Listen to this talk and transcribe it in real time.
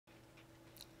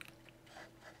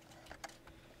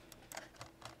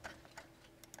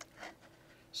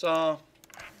So,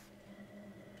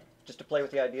 just to play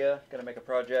with the idea, gonna make a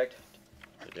project.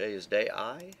 Today is day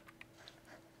I.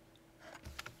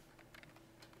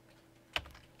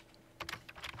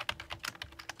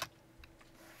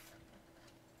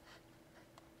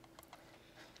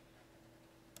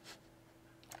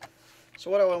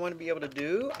 So what do I want to be able to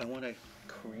do? I want to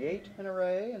create an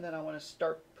array, and then I want to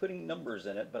start putting numbers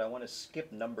in it, but I want to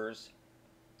skip numbers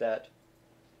that,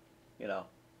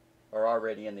 are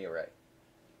already in the array.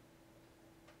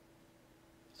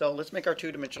 So let's make our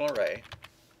two-dimensional array.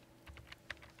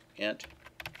 Int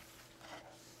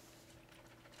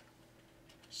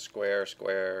square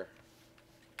square,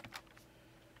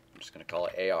 I'm just going to call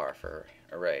it AR for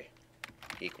array,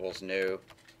 equals new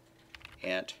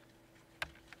int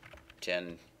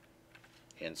 10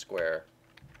 end square,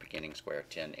 beginning square,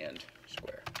 10 end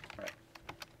square. All right.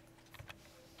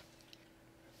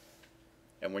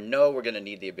 And we know we're going to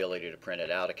need the ability to print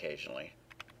it out occasionally.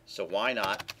 So why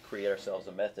not create ourselves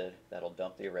a method that'll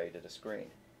dump the array to the screen?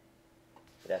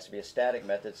 It has to be a static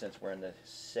method since we're in the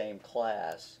same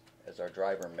class as our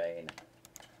driver main.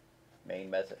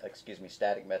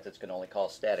 Static methods can only call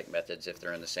static methods if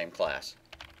they're in the same class.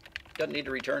 Doesn't need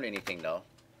to return anything though.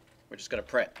 We're just going to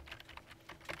print.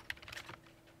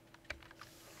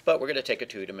 But we're going to take a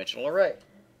two-dimensional array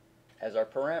as our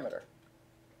parameter.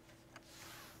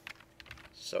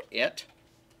 So int,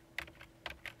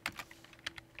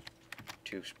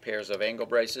 two pairs of angle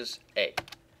braces, A,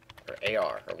 or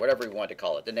AR, or whatever you want to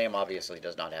call it. The name obviously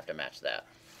does not have to match that.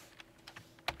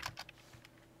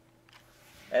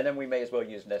 And then we may as well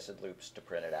use nested loops to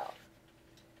print it out.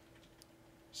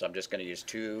 So I'm just going to use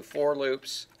two for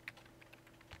loops,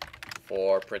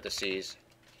 for parentheses,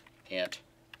 int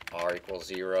r equals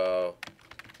 0,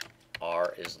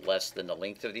 r is less than the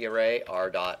length of the array, r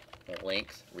dot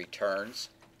length returns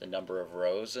the number of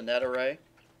rows in that array.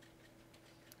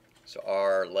 So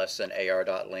r less than ar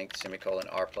dot length, semicolon,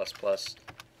 r plus plus,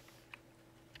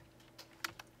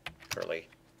 curly.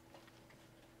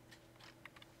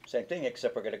 Same thing,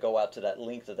 except we're going to go out to that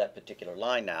length of that particular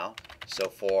line now. So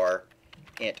for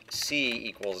int c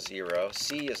equals 0,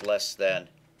 c is less than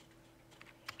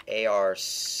AR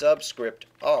subscript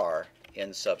R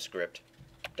in subscript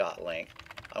dot length.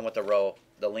 I want the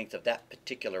length of that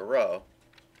particular row,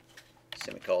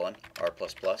 semicolon, R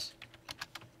plus plus.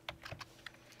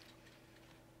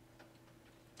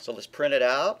 So let's print it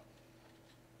out.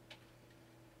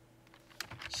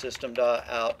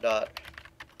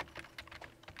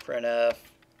 System.out.printf.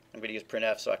 I'm going to use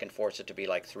printf so I can force it to be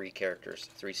like 3 characters,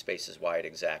 3 spaces wide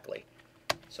exactly.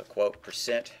 So quote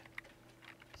percent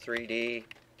 3D.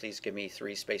 Please give me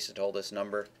 3 spaces to hold this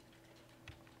number,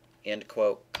 end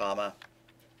quote, comma,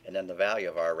 and then the value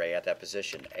of our array at that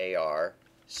position, AR,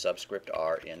 subscript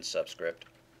R in subscript,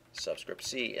 subscript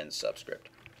C in subscript.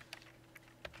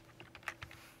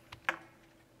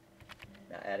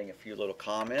 Now adding a few little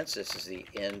comments, this is the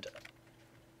end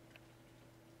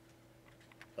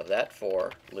of that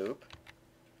for loop,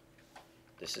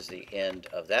 this is the end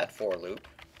of that for loop,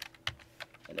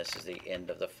 and this is the end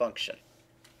of the function.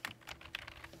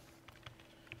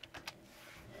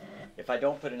 If I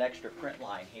don't put an extra print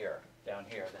line here, down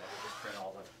here, then it will just print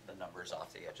all the numbers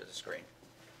off the edge of the screen.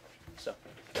 So,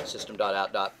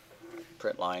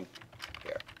 system.out.println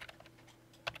here.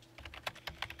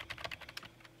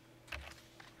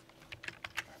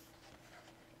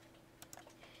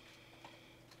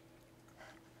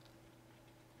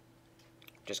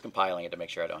 Just compiling it to make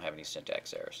sure I don't have any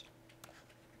syntax errors.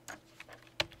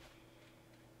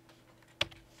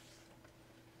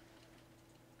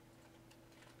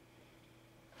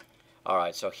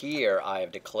 Alright, so here I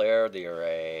have declared the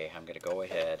array. I'm going to go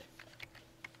ahead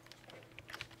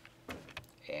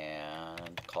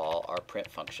and call our print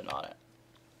function on it.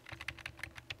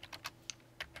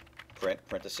 Print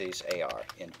parentheses AR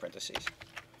in parentheses.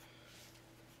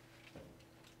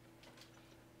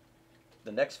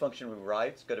 The next function we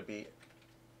write is going to be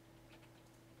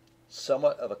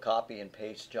somewhat of a copy and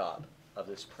paste job of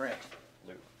this print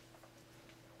loop.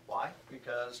 Why?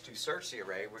 Because to search the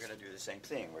array, we're going to do the same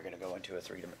thing. We're going to go into a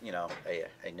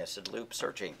nested loop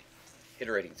searching,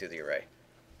 iterating through the array.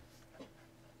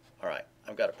 All right,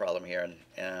 I've got a problem here,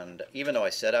 and even though I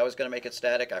said I was going to make it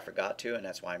static, I forgot to, and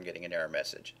that's why I'm getting an error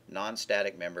message.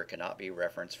 Non-static member cannot be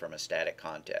referenced from a static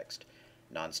context.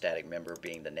 Non-static member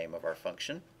being the name of our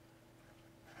function.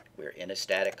 We're in a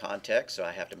static context, so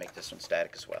I have to make this one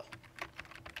static as well.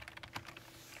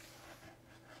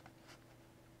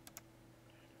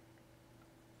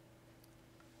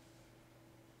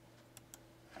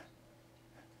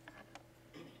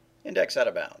 Index out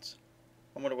of bounds.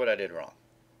 I wonder what I did wrong.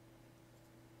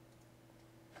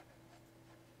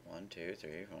 1, 2, 3,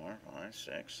 4, 5,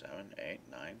 6, 7, 8,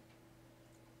 9,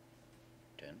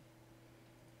 10.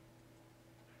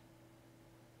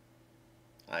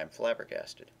 I am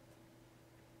flabbergasted.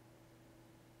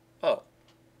 Oh,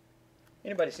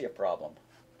 anybody see a problem?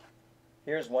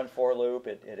 Here's one for loop,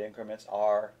 it increments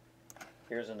R.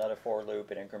 Here's another for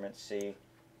loop, it increments C.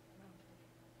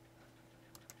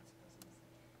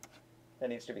 That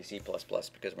needs to be C++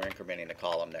 because we're incrementing the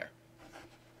column there.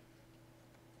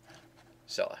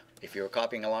 So if you were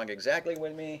copying along exactly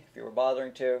with me, if you were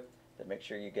bothering to, then make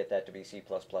sure you get that to be C++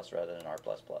 rather than R++.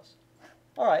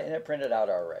 All right, and it printed out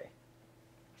our array,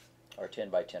 our 10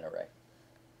 by 10 array.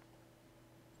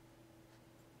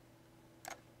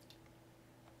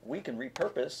 We can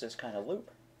repurpose this kind of loop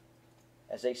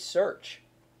as a search,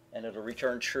 and it'll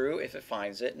return true if it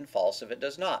finds it and false if it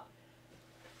does not.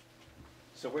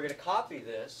 So we're going to copy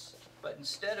this, but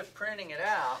instead of printing it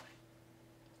out,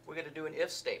 we're going to do an if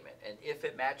statement. And if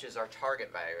it matches our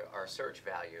target value, our search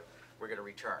value, we're going to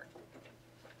return.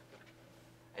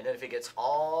 And then if it gets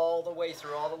all the way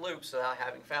through all the loops without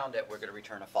having found it, we're going to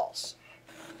return a false.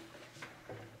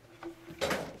 I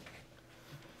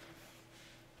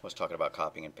was talking about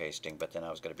copying and pasting, but then I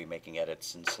was going to be making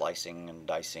edits and slicing and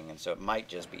dicing, and so it might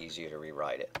just be easier to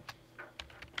rewrite it.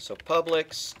 So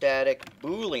public static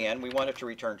boolean, we want it to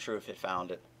return true if it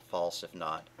found it, false if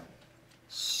not.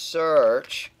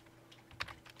 Search,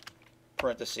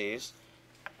 parentheses,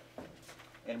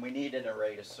 and we need an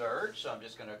array to search, so I'm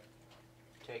just going to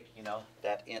take,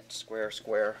 that int square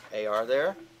AR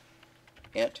there,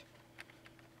 int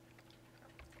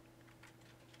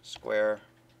square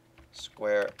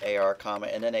AR comma,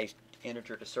 and then a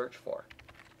integer to search for,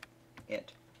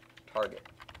 int target.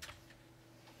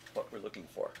 What we're looking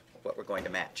for, what we're going to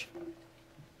match.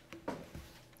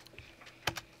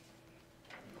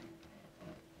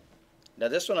 Now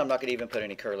this one I'm not going to even put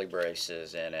any curly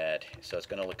braces in it, so it's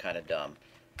going to look kind of dumb.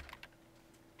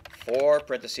 For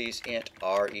parentheses int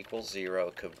r equals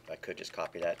 0, I could just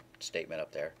copy that statement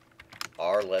up there.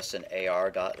 R less than AR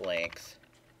dot length,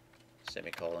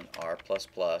 semicolon R plus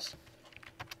plus.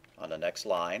 On the next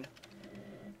line,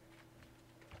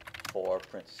 for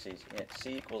parentheses int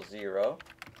c equals 0.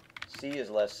 C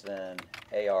is less than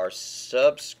AR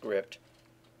subscript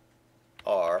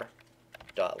R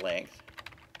dot length.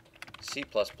 C++,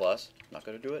 not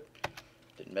going to do it.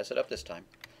 Didn't mess it up this time.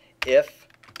 If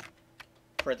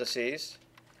parentheses,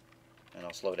 and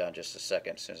I'll slow down just a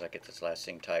second as soon as I get this last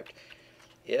thing typed.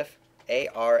 If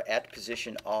AR at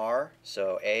position R,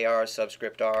 so AR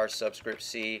subscript R subscript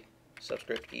C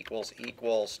subscript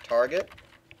equals target,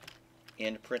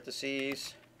 in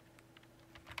parentheses,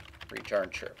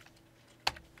 return true,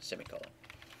 semicolon.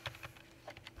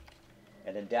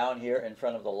 And then down here in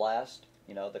front of the last,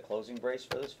 the closing brace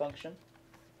for this function,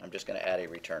 I'm just going to add a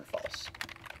return false,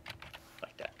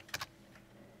 like that.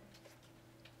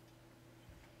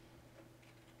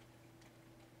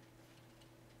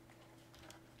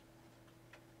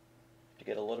 To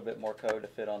get a little bit more code to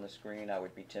fit on the screen, I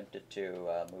would be tempted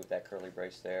to move that curly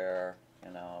brace there,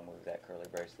 move that curly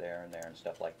brace there and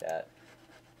stuff like that.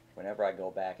 Whenever I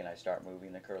go back and I start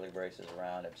moving the curly braces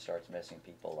around, it starts messing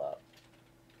people up.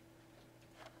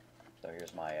 So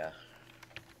here's my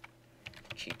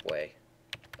cheap way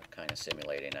of kind of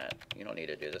simulating that. You don't need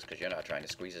to do this because you're not trying to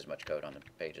squeeze as much code on the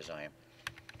page as I am.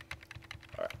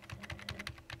 All right.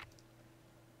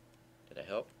 Did I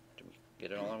help? Did we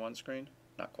get it all on one screen?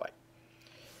 Not quite.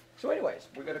 So anyways,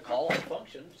 we're going to call a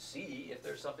function to see if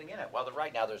there's something in it. Well,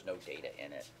 right now there's no data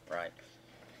in it, right?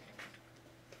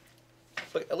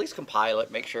 But at least compile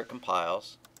it, make sure it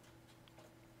compiles.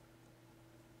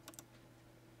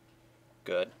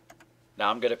 Good. Now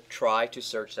I'm going to try to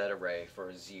search that array for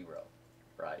a 0,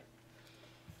 right?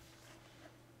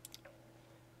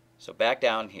 So back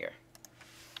down here.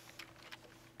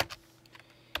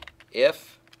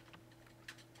 If,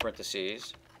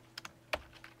 parentheses,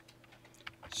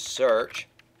 search,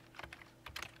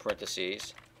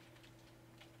 parentheses,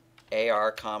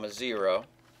 AR comma 0,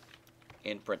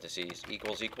 in parentheses,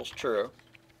 equals true,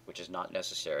 which is not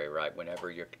necessary, right? Whenever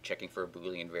you're checking for a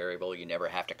Boolean variable, you never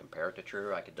have to compare it to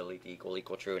true. I could delete the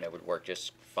equal true and it would work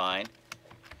just fine.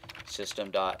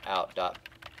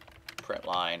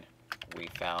 System.out.println, we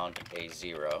found a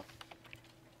 0,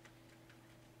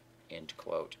 end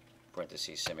quote,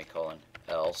 parentheses, semicolon,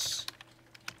 else,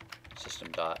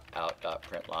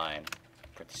 system.out.println,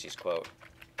 parentheses, quote,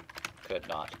 could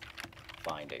not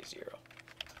find a 0.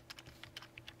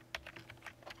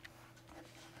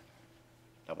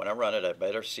 Now when I run it, I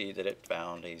better see that it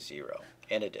found a 0.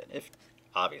 And it did. If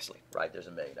obviously, right, there's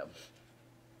a million of them.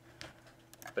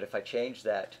 But if I change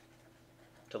that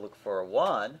to look for a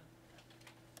 1,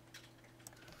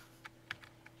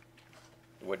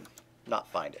 would not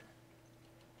find it.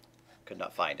 Could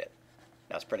not find it.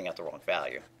 Now it's printing out the wrong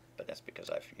value, but that's because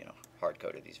I've,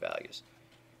 hard-coded these values.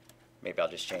 Maybe I'll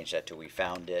just change that to we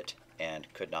found it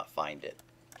and could not find it.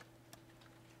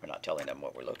 We're not telling them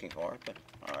what we're looking for, but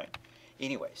all right.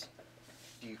 Anyways,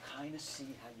 do you kind of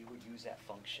see how you would use that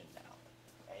function now?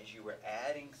 As you were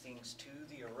adding things to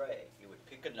the array, you would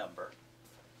pick a number,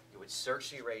 you would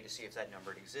search the array to see if that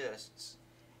number exists,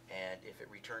 and if it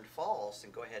returned false,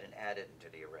 then go ahead and add it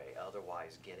into the array.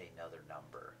 Otherwise, get another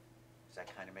number. Does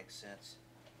that kind of make sense?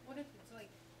 What if it's like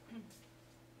the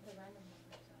random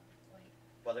numbers? Like,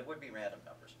 Well, it would be random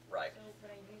numbers, right? so,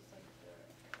 but I use like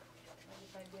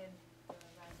if I did the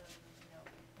random,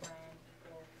 rand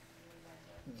equals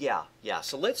random. Yeah.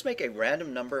 So let's make a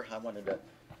random number. I wanted to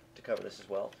cover this as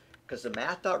well, because the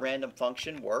math.random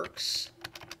function works,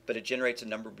 but it generates a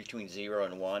number between 0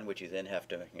 and 1, which you then have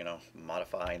to,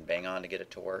 modify and bang on to get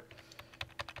it to work.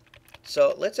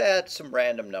 So let's add some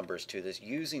random numbers to this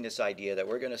using this idea that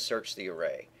we're going to search the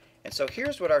array. And so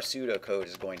here's what our pseudocode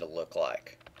is going to look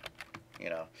like.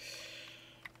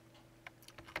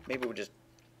 Maybe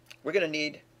we're going to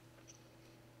need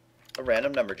a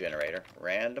random number generator.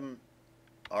 Random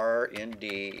RND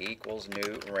equals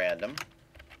new random,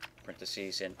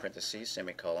 parentheses in parentheses,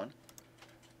 semicolon.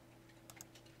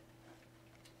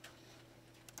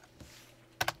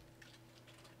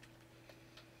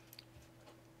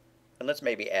 And let's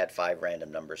maybe add 5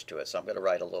 random numbers to it. So I'm going to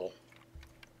write a little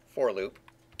for loop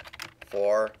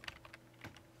for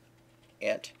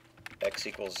int x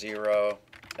equals 0,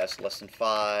 s less than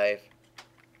 5,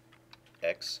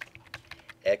 x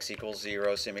equals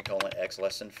 0, semicolon, x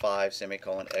less than 5,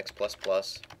 semicolon, x plus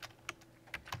plus.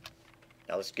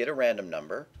 Now let's get a random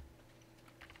number,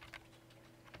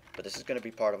 but this is going to be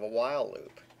part of a while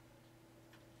loop.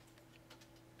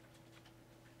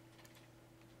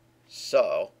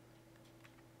 So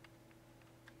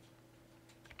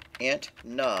int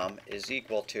num is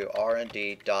equal to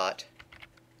rnd dot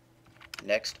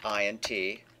next int,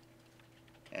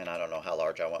 and I don't know how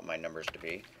large I want my numbers to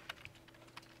be,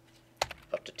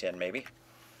 up to 10 maybe.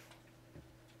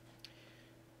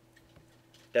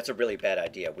 That's a really bad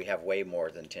idea. We have way more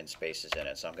than 10 spaces in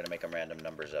it, so I'm going to make them random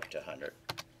numbers up to 100.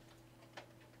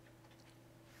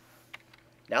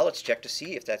 Now let's check to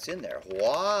see if that's in there.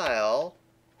 While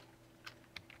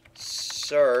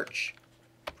search,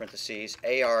 parentheses,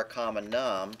 AR comma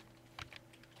num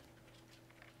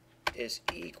is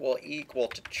equal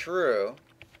to true,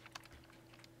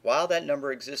 while that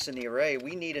number exists in the array,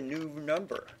 we need a new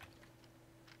number.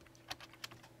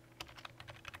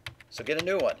 So get a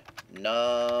new one.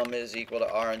 Num is equal to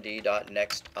rnd dot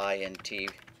next int,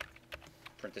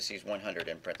 parentheses 100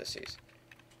 in parentheses.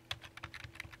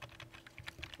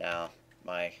 Now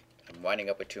I'm winding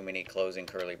up with too many closing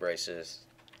curly braces.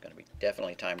 It's going to be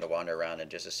definitely time to wander around in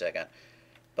just a second.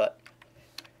 But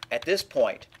at this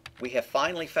point, we have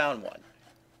finally found one.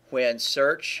 When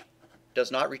search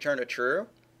does not return a true,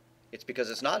 it's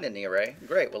because it's not in the array.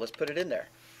 Great, well let's put it in there.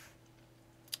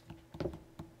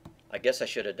 I guess I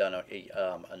should have done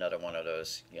another one of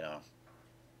those,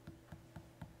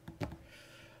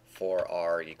 for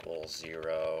r equals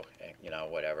 0,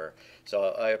 whatever.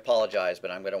 So I apologize,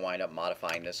 but I'm going to wind up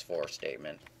modifying this for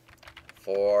statement.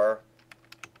 For,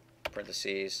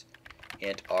 parentheses,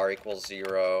 int r equals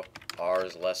 0, r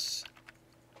is less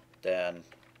than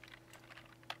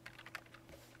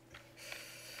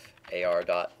ar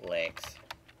dot length,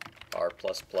 r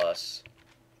plus plus.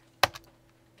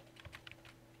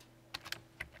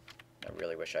 I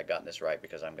really wish I'd gotten this right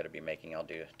because I'm going to be I'll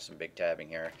do some big tabbing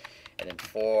here. And then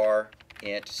for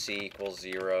int c equals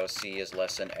 0, c is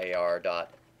less than ar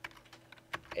dot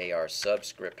ar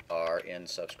subscript r in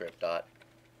subscript dot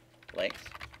length,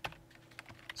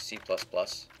 c plus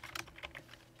plus.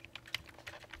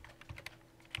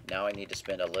 Now I need to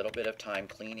spend a little bit of time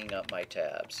cleaning up my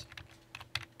tabs.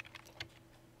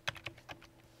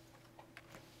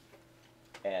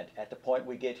 And at the point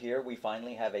we get here, we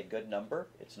finally have a good number.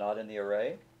 It's not in the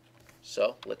array.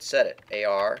 So let's set it.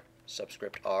 AR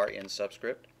subscript R in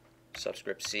subscript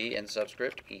C in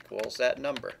subscript equals that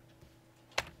number.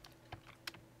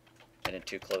 And then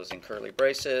 2 closing curly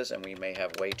braces, and we may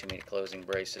have way too many closing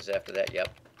braces after that.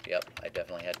 Yep, I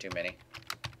definitely had too many.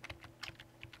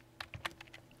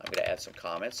 I'm going to add some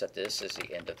comments that this is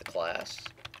the end of the class.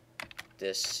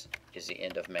 This is the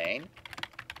end of main.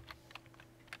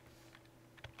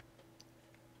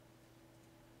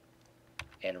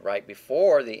 And right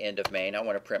before the end of main, I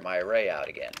want to print my array out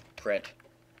again. Print,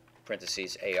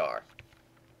 parentheses, AR,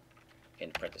 in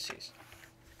parentheses.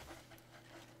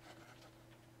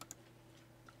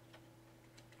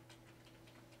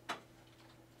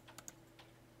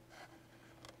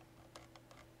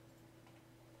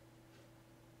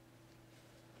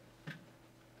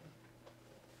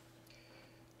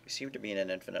 seem to be in an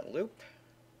infinite loop.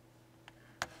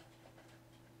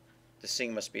 The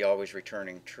thing must be always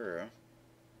returning true.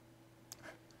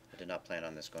 I did not plan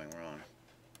on this going wrong.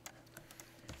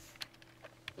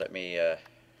 Let me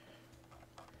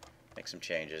make some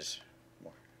changes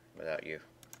without you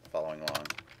following along.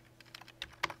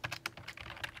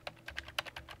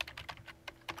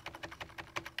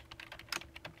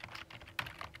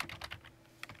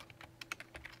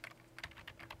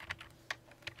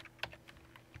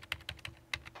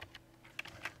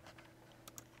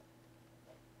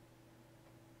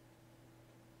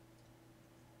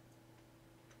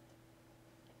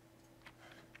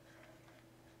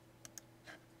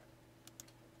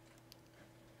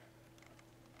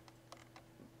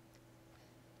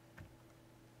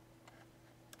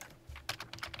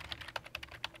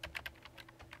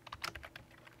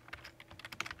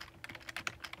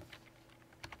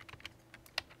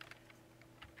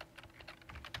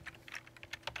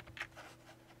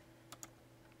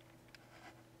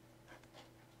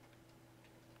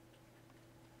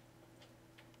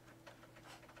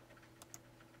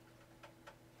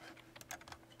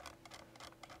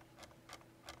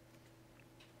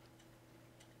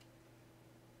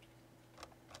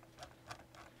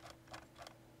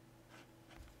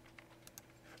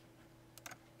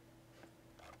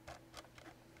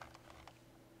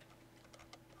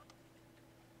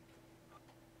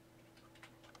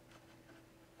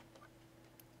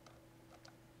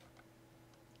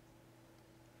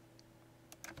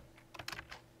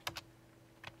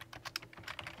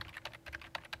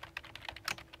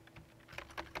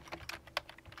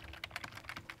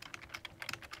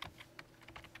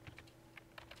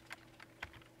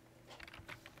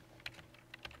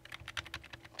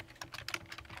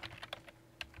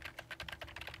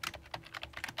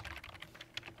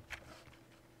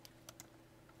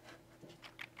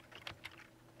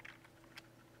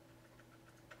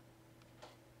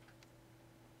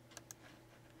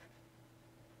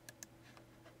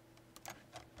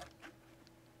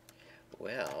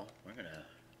 Well, we're going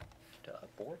to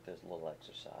abort this little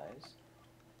exercise.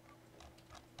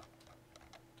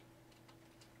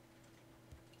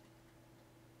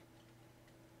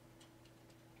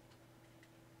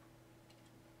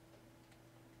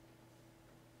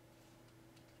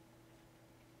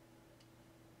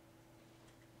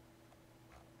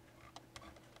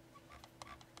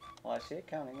 Well, I see it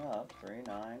counting up. 3,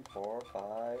 9, 4,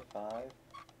 5, 5.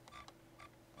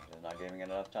 It's not giving it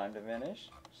enough time to finish.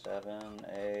 7,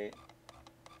 8,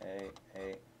 8,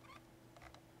 8.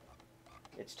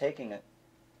 It's taking it.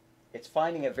 It's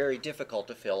finding it very difficult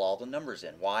to fill all the numbers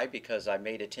in. Why? Because I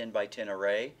made a 10 by 10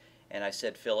 array, and I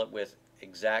said fill it with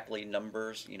exactly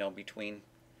numbers, you know, between.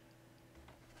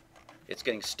 It's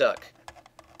getting stuck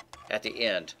at the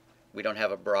end. We don't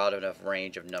have a broad enough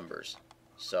range of numbers.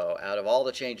 So out of all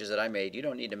the changes that I made, you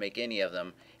don't need to make any of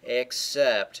them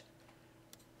except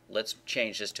let's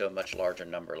change this to a much larger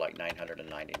number like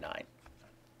 999.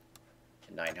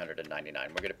 999.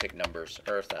 We're going to pick numbers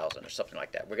or 1,000 or something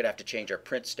like that. We're going to have to change our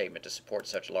print statement to support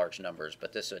such large numbers,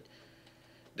 but this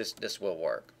will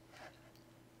work.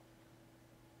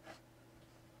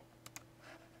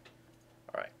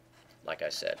 All right. Like I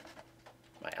said,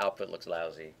 my output looks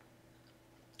lousy.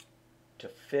 To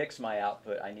fix my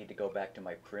output, I need to go back to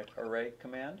my print array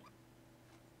command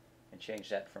and change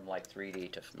that from like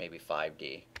 3D to maybe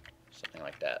 5D, something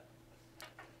like that.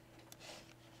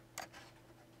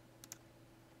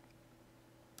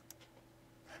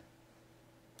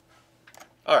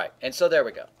 All right, and so there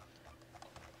we go.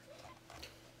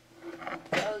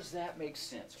 Does that make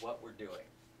sense, what we're doing?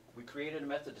 We created a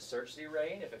method to search the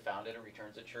array, and if it found it, it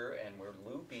returns it true, and we're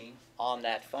looping on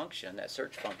that function, that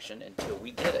search function, until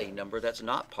we get a number that's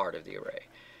not part of the array.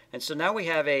 And so now we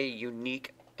have an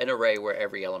array where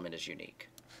every element is unique.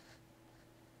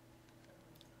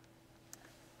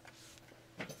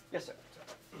 Yes, sir.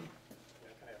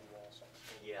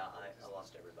 Yeah, I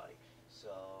lost everybody. So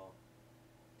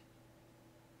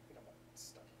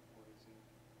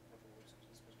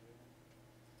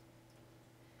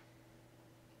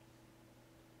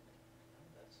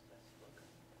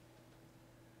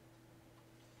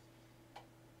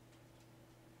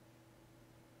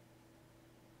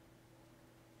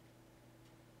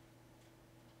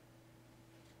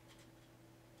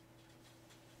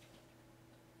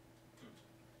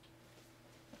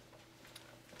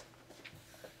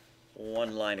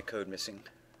one line of code missing.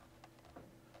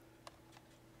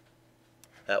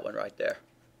 That one right there.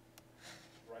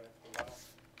 Right after the while.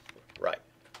 Right.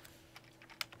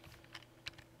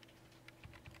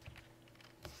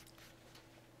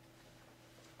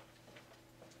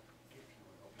 If you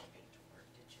were hoping to get it to work,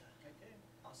 did you? I did.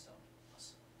 Awesome.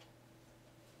 Awesome.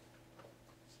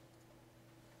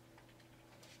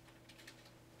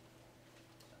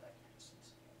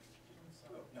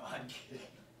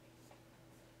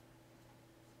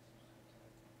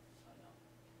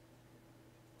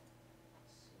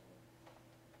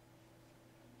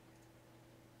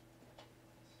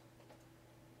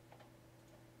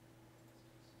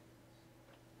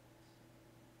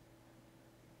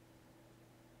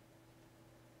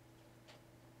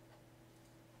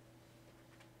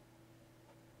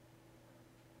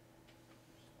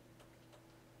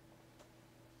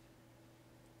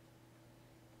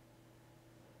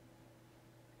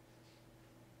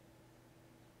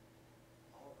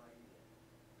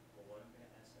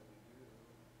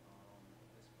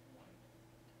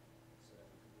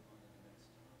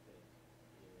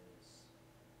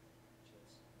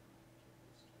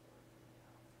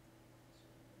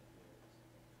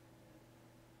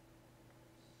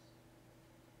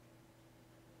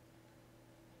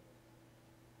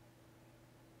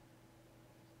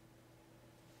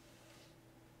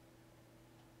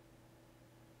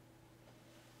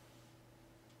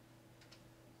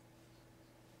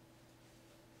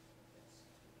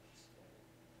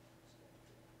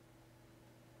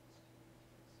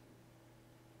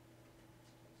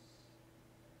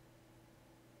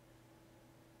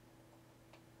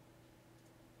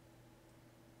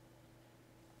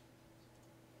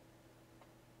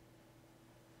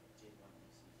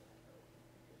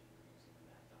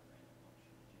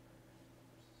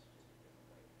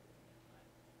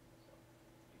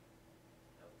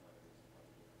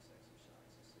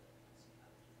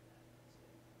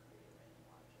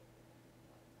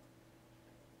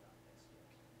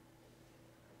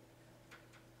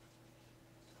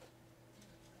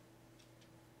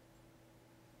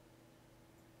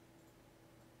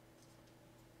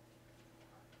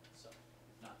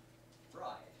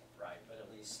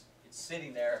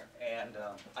 sitting there, and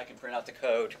I can print out the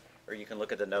code, or you can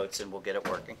look at the notes and we'll get it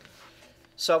working.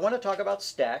 So I want to talk about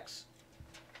stacks.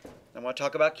 I want to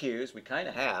talk about queues. We kind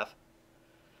of have.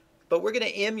 But we're going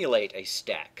to emulate a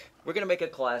stack. We're going to make a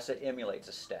class that emulates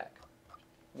a stack.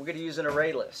 We're going to use an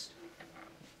array list.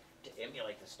 To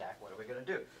emulate the stack, what are we going to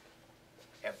do?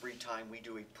 Every time we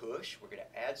do a push, we're going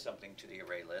to add something to the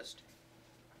array list,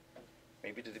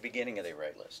 maybe to the beginning of the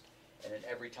array list. And then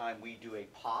every time we do a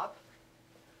pop,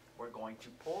 we're going to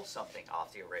pull something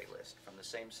off the array list from the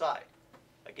same side.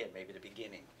 Again, maybe the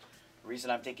beginning. The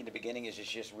reason I'm thinking the beginning is it's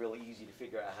just really easy to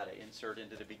figure out how to insert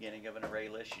into the beginning of an array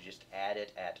list. You just add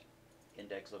it at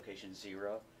index location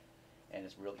 0, and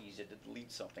it's real easy to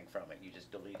delete something from it. You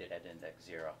just delete it at index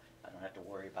 0. I don't have to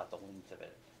worry about the length of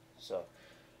it. So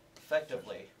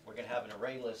effectively, we're going to have an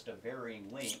array list of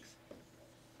varying length.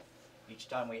 Each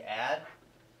time we add,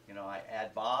 I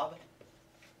add Bob,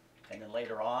 and then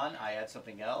later on I add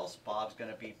something else. Bob's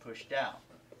going to be pushed down.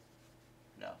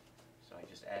 No, so I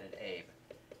just added Abe.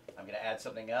 I'm going to add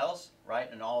something else,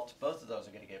 right? And both of those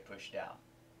are going to get pushed down,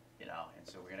 and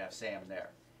so we're going to have Sam there.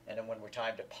 And then when we're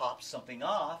time to pop something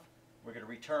off, we're going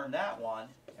to return that one,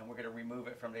 and we're going to remove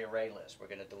it from the array list. We're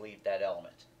going to delete that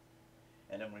element.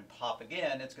 And then when we pop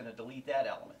again, it's going to delete that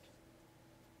element,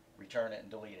 return it and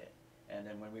delete it. And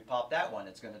then when we pop that one,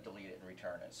 it's going to delete it and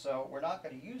return it. So we're not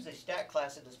going to use a stack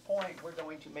class at this point. We're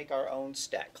going to make our own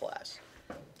stack class.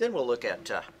 Then we'll look at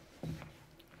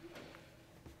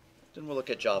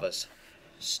Java's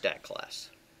stack class.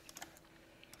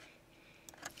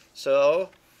 So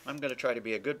I'm going to try to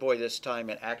be a good boy this time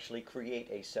and actually create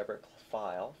a separate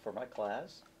file for my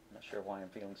class. I'm not sure why I'm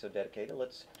feeling so dedicated.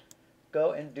 Let's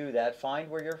go and do that. Find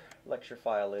where your lecture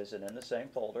file is, and in the same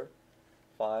folder,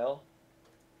 File,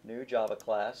 New Java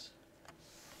Class.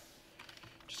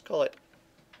 Just call it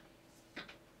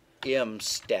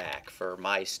mstack for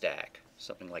my stack,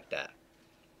 something like that.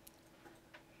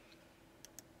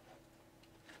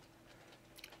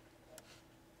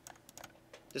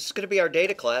 This is going to be our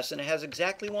data class, and it has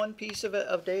exactly one piece of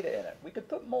data in it. We could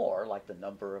put more, like the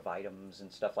number of items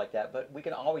and stuff like that, but we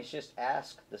can always just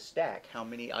ask the stack how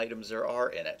many items there are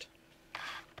in it.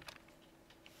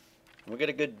 We're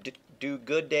going to do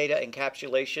good data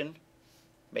encapsulation,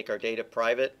 make our data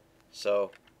private.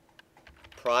 So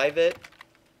private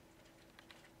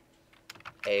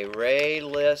array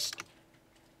list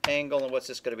angle, and what's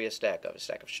this going to be a stack of? A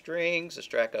stack of strings, a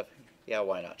stack of, yeah,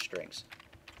 why not strings?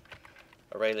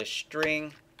 Array list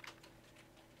string,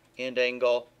 end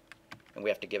angle, and we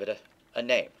have to give it a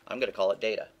name. I'm going to call it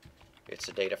data. It's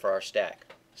the data for our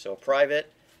stack. So a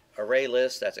private array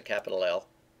list, that's a capital L,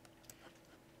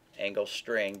 angle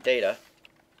string data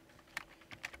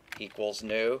equals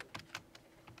new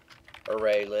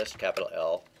array list, capital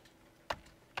L,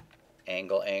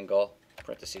 angle,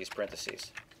 parentheses,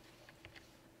 parentheses.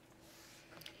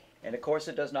 And of course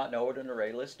it does not know what an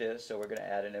array list is, so we're going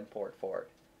to add an import for it.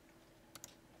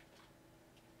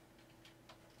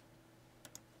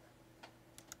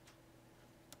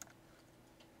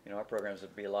 Our programs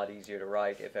would be a lot easier to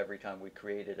write if every time we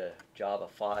created a Java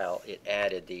file, it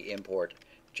added the import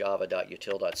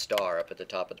java.util.star up at the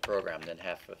top of the program. Then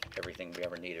half of everything we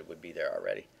ever needed would be there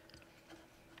already.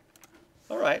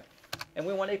 All right, and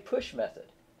we want a push method.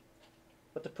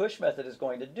 What the push method is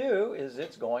going to do is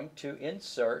it's going to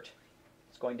insert,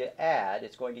 it's going to add,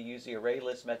 it's going to use the array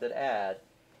list method add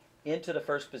into the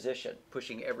first position,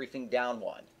 pushing everything down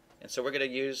one. And so we're going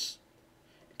to use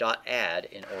 .add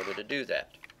in order to do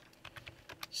that.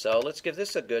 So let's give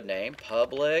this a good name,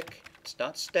 public. It's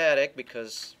not static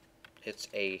because it's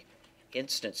a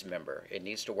instance member. It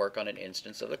needs to work on an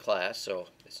instance of the class, so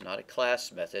it's not a class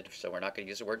method, so we're not going to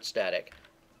use the word static.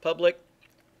 Public,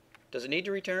 does it need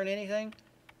to return anything?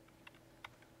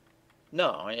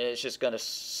 No, it's just going to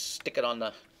stick it on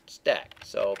the stack.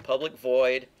 So public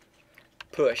void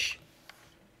push,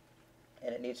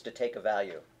 and it needs to take a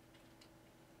value.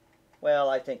 Well,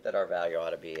 I think that our value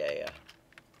ought to be a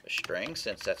string,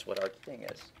 since that's what our thing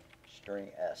is, string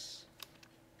S.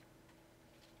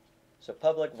 So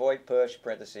public void push,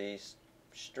 parentheses,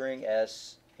 string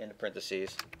S into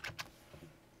parentheses.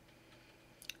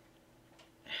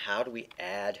 How do we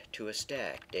add to a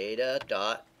stack?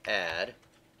 Data.add,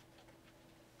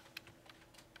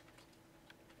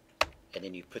 and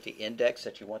then you put the index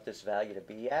that you want this value to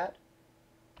be at.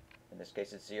 In this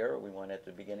case it's 0, we want it at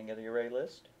the beginning of the array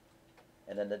list.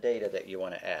 And then the data that you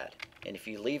want to add. And if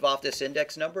you leave off this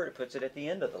index number, it puts it at the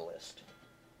end of the list.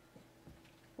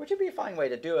 Which would be a fine way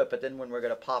to do it, but then when we're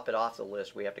going to pop it off the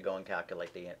list, we have to go and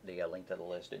calculate the length of the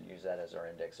list and use that as our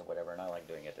index and whatever, and I like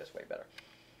doing it this way better.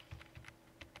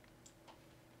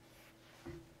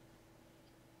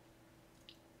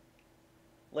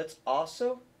 let's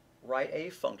also write a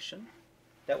function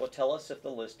that will tell us if the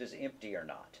list is empty or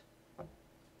not.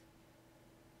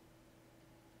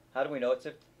 How do we know it's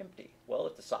empty? Well,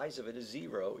 if the size of it is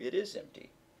 0, it is empty.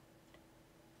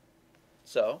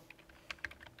 So,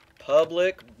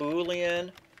 public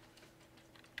Boolean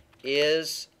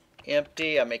is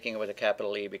empty. I'm making it with a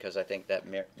capital E because I think that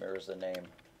mirrors the name.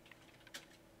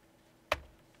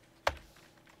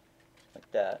 Like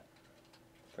that.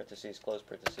 Parentheses, close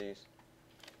parentheses.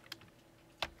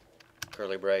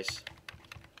 Curly brace.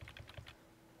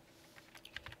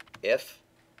 If,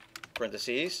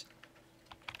 parentheses,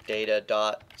 data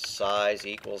dot size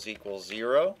equals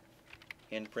 0,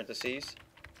 in parentheses,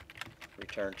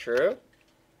 return true,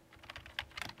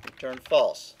 return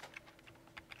false.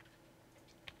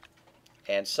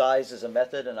 And size is a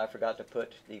method, and I forgot to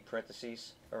put the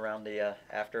parentheses around the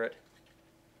after it.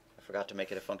 I forgot to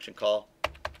make it a function call,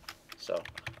 so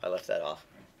I left that off.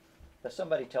 Does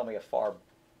somebody tell me a far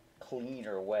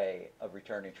cleaner way of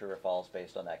returning true or false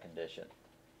based on that condition?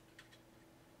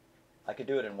 I could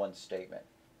do it in one statement.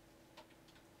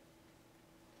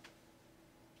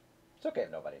 It's okay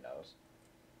if nobody knows.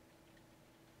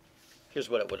 Here's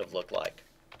what it would have looked like.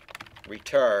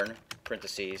 Return,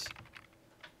 parentheses,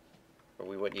 or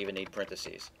we wouldn't even need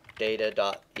parentheses. Data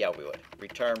dot, yeah we would.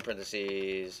 Return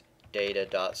parentheses, data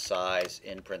dot size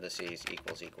in parentheses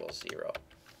equals 0.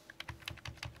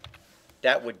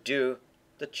 That would do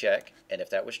the check, and if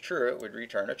that was true, it would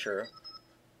return a true.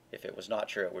 If it was not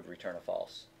true, it would return a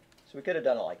false. So we could have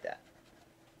done it like that.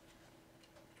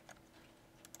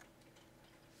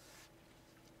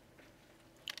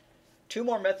 Two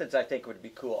more methods I think would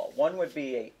be cool. One would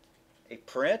be a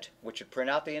print, which would print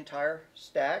out the entire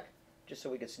stack, just so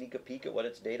we could sneak a peek at what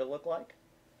its data look like.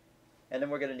 And then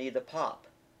we're going to need the pop.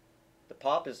 The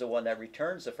pop is the one that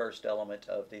returns the first element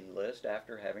of the list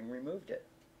after having removed it.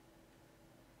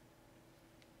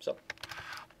 So,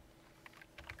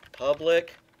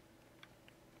 public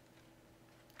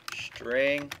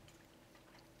string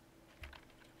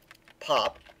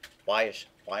pop. Why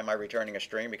am I returning a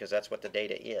string? Because that's what the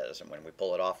data is, and when we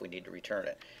pull it off, we need to return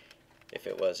it. If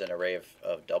it was an array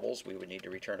of doubles, we would need to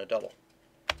return a double.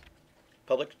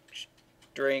 Public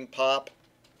string pop,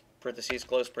 parentheses,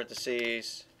 close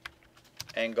parentheses,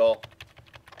 angle.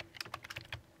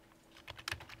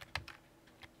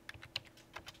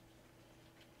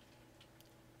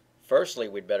 Firstly,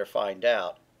 we'd better find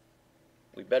out.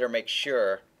 We'd better make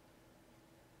sure.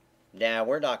 Now,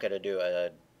 we're not going to do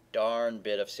a darn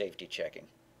bit of safety checking.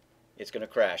 It's going to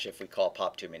crash if we call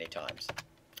pop too many times.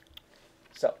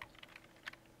 So,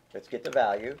 let's get the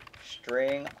value.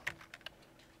 String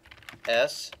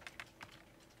s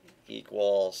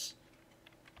equals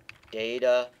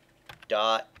data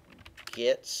dot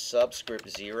get subscript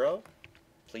 0.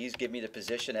 Please give me the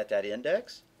position at that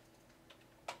index.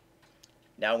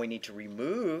 Now we need to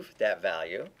remove that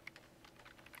value.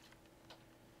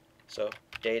 So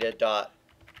data dot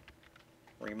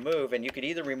remove, and you could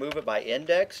either remove it by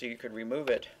index or you could remove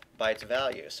it by its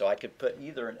value. So I could put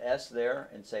either an S there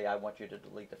and say I want you to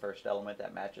delete the first element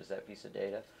that matches that piece of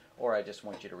data, or I just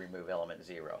want you to remove element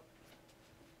 0.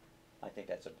 I think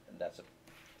that's a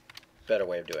better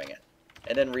way of doing it.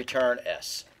 And then return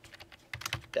S.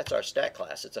 That's our stat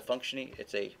class. It's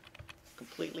a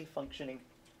completely functioning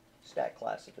stat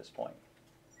class at this point.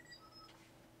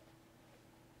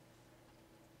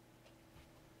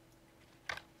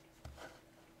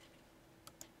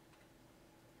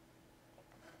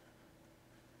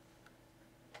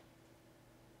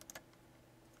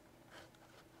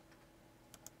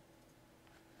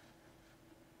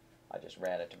 I just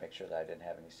ran it to make sure that I didn't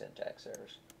have any syntax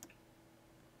errors.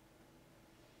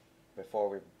 Before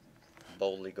we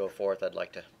boldly go forth, I'd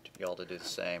like you all to do the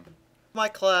same. My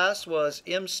class was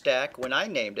mstack. When I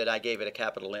named it, I gave it a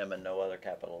capital M and no other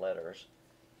capital letters.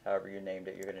 However you named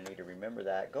it, you're going to need to remember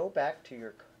that. Go back to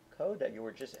your code that you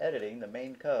were just editing, the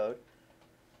main code.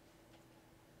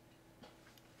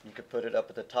 You could put it up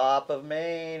at the top of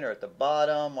main or at the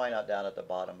bottom. Why not down at the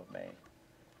bottom of main?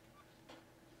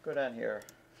 Go down here.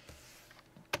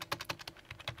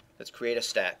 Let's create a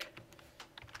stack.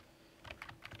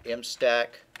 Mstack,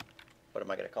 what am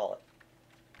I going to call it?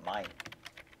 Mine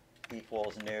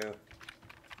equals new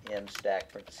mstack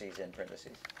parentheses in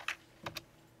parentheses.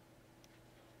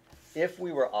 If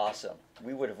we were awesome,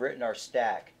 we would have written our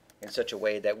stack in such a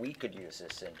way that we could use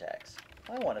this syntax.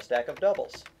 I want a stack of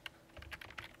doubles.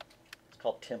 It's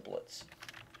called templates.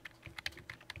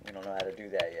 We don't know how to do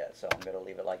that yet, so I'm going to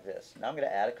leave it like this. Now I'm going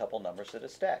to add a couple numbers to the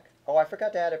stack. Oh, I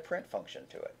forgot to add a print function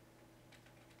to it.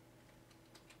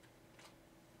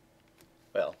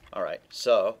 Well, all right.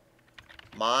 So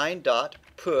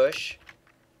mine.push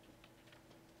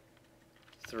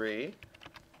 3,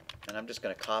 and I'm just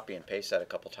going to copy and paste that a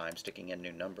couple times, sticking in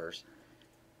new numbers.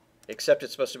 Except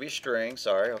it's supposed to be string,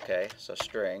 sorry, okay, so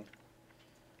string,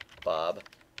 Bob,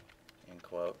 end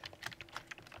quote.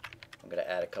 I'm going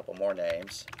to add a couple more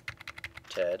names,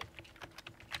 Ted,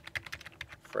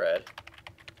 Fred,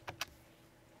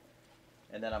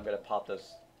 and then I'm going to pop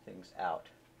those things out.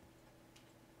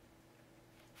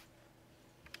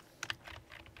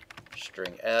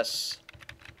 String S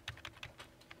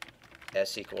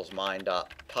equals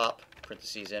mine.pop,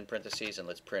 parentheses in parentheses, and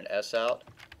let's print S out.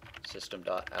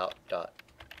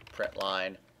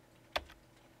 System.out.println,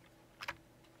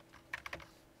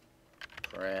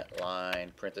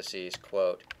 parentheses,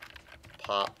 quote,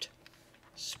 popped,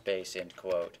 space, end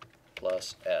quote,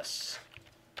 plus S.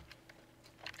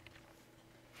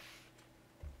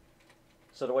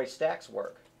 So the way stacks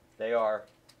work, they are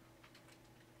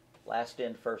last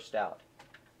in, first out.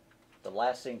 The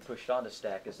last thing pushed on the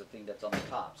stack is the thing that's on the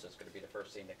top, so it's going to be the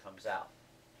first thing that comes out.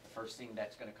 The first thing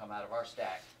that's going to come out of our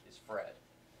stack is Fred.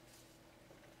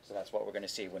 So that's what we're going to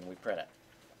see when we print it.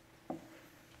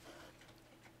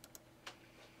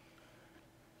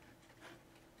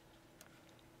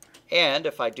 And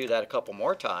if I do that a couple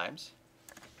more times,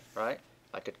 right,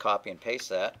 I could copy and paste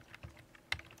that.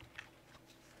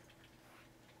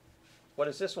 What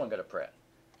is this one going to print?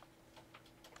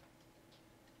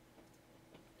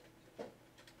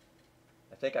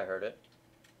 I think I heard it.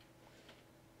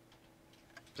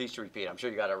 Please repeat. I'm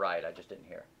sure you got it right. I just didn't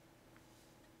hear.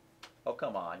 Oh,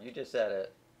 come on. You just said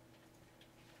it.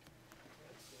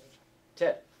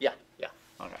 Ted. Yeah, yeah.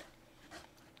 Okay.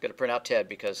 Going to print out Ted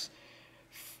because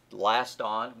last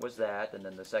on was that, and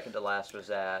then the second to last was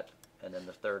that, and then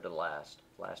the third to last.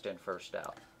 Last in, first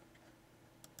out.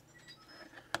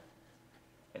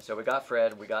 And so we got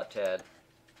Fred, we got Ted.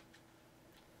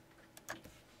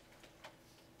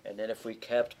 And then if we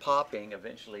kept popping,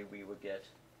 eventually we would get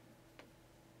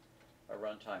a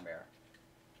runtime error.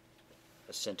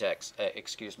 A syntax,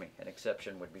 excuse me, an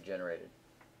exception would be generated.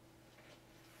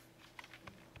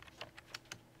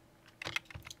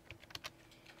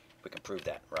 We can prove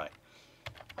that, right?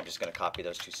 I'm just going to copy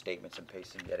those two statements and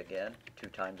paste them yet again, 2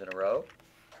 times in a row.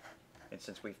 And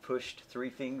since we've pushed 3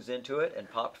 things into it and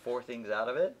popped 4 things out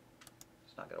of it,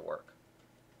 it's not going to work.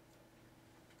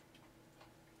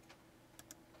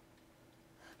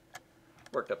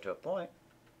 Worked up to a point.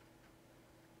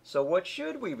 So what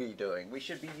should we be doing? We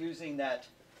should be using that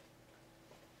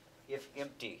if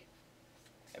empty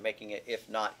and making it if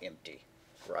not empty,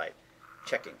 right?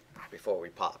 Checking before we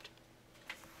popped.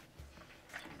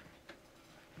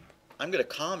 I'm going to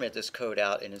comment this code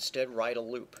out and instead write a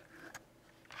loop.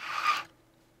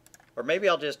 Or maybe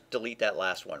I'll just delete that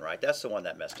last one, right? That's the one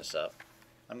that messed us up.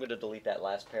 I'm going to delete that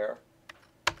last pair,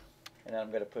 and then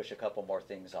I'm going to push a couple more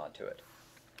things onto it.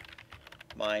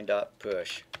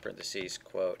 Mine.push, parentheses,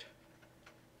 quote,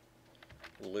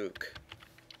 Luke,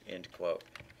 end quote,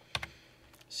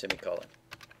 semicolon.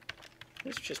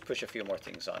 Let's just push a few more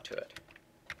things onto it.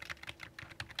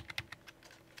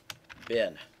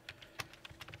 Bin,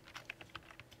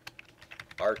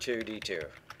 R2D2.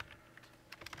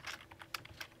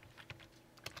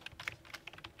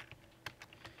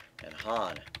 And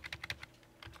Han.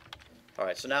 All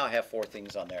right, so now I have 4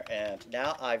 things on there, and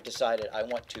now I've decided I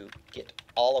want to get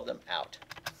all of them out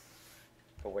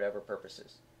for whatever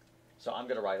purposes. So I'm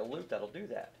going to write a loop that'll do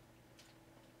that.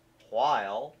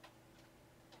 While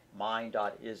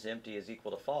mine.isEmpty is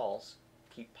equal to false,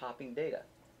 keep popping data.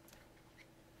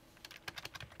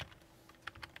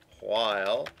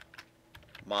 While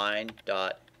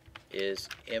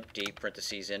mine.isEmpty,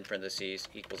 parentheses in parentheses,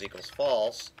 equals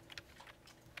false,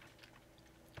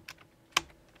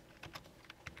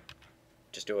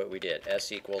 just do what we did.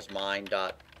 S equals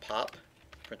mine.pop,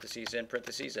 parentheses in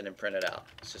parentheses, and then print it out.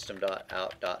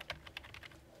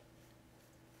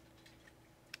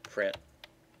 System.out.print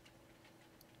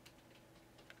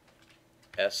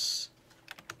S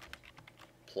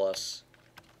plus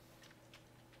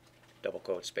double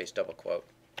quote, space, double quote.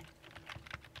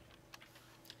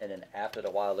 And then after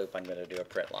the while loop, I'm going to do a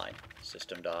print line.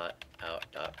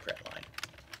 System.out.println.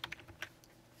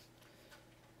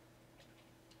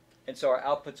 And so our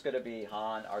output's going to be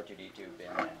Han, R2D2, bin,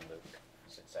 and Luke,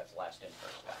 since that's last in,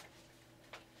 first out.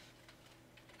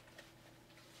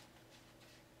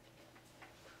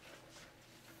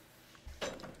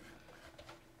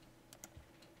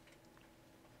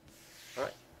 All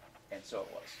right, and so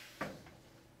it was.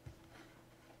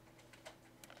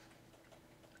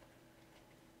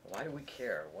 Why do we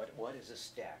care? What is a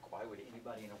stack? Why would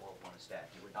anybody in the world want a stack?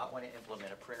 You would not want to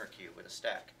implement a printer queue with a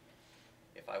stack.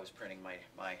 If I was printing my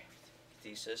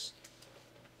thesis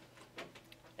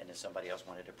and then somebody else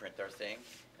wanted to print their thing,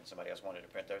 and somebody else wanted to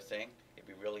print their thing, it'd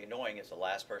be really annoying if the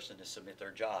last person to submit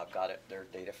their job got it, their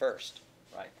data first,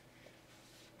 right?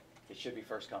 It should be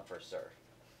first come, first serve.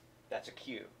 That's a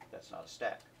queue, that's not a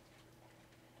stack.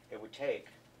 It would take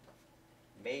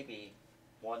maybe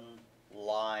one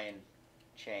line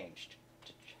changed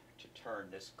to turn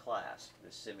this class,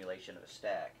 this simulation of a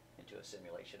stack, into a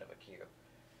simulation of a queue.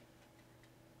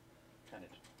 Kind of,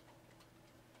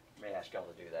 may ask y'all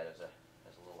to do that as a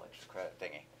little extra credit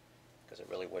thingy, because it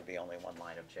really would be only one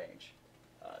line of change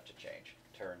to change.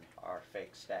 Turn our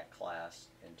fake stack class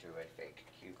into a fake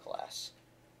queue class.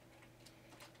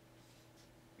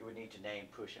 You would need to name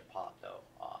push and pop though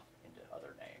off into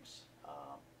other names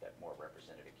that more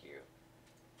represented a queue.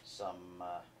 Some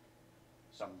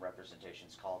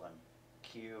representations call them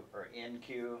Q or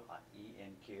NQ,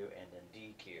 ENQ, and then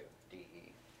DQ,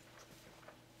 DE.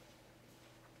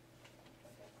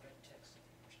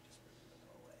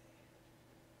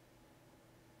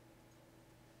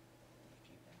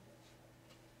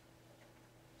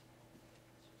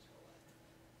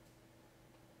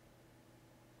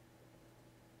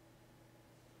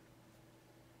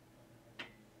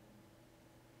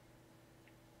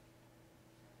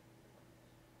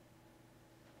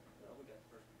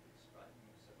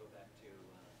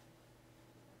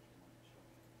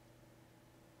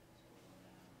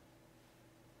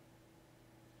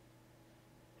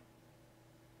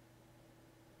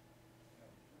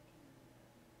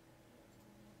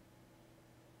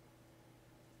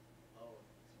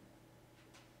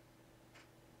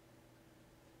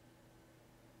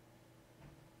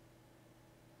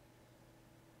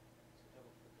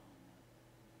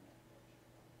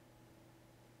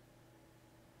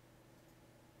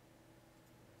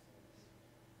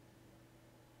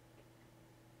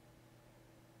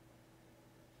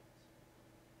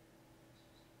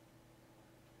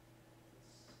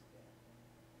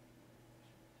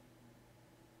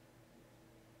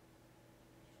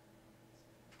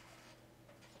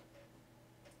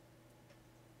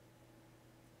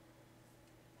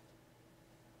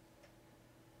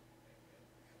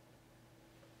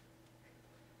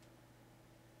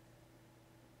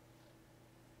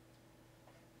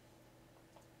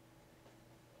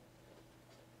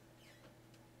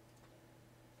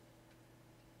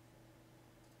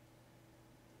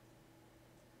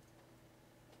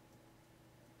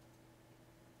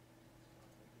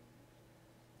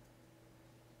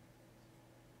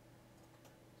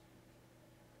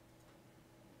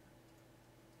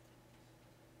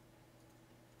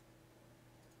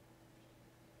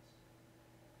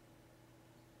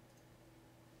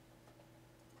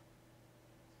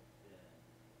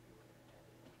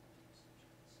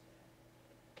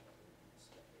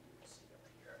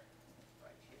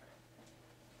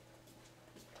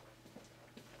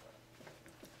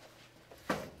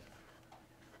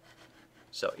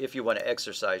 So if you want to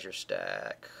exercise your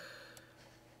stack,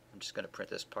 I'm just going to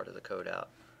print this part of the code out.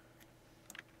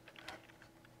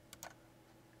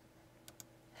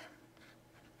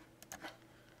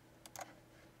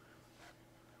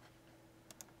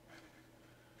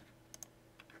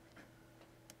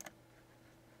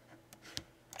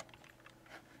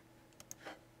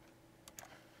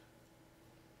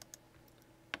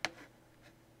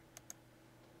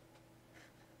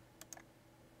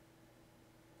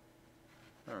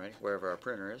 Alright, wherever our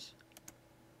printer is.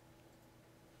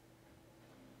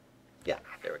 Yeah,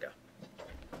 there we go.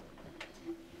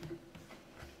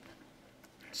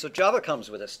 So Java comes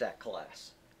with a stack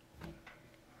class.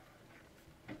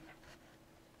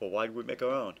 Well, why did we make our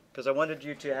own? Because I wanted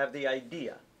you to have the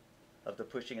idea of the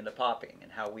pushing and the popping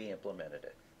and how we implemented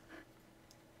it.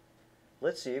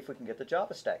 Let's see if we can get the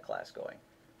Java stack class going.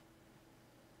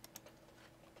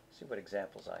 See what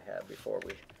examples I have before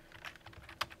we...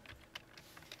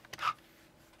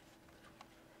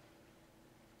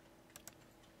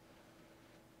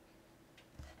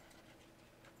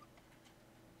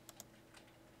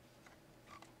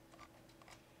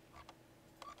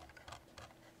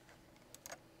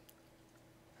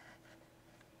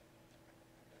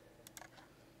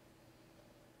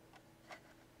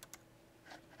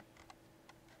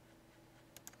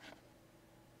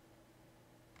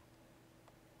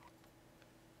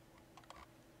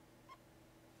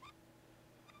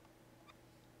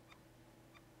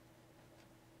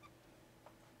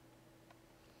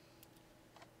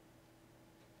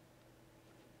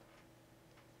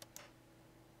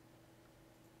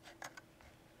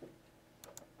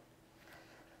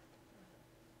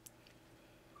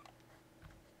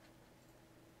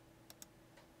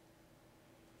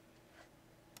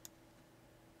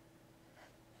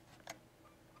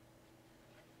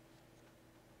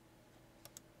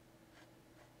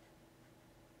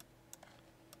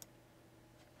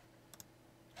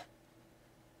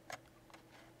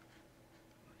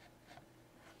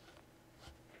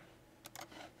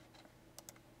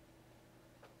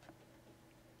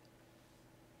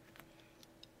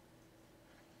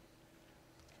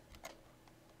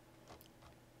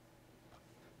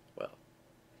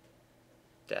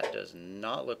 That does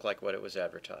not look like what it was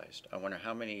advertised. I wonder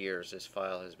how many years this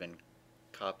file has been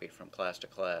copied from class to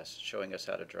class, showing us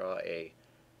how to draw a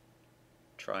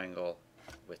triangle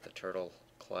with the turtle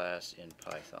class in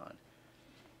Python.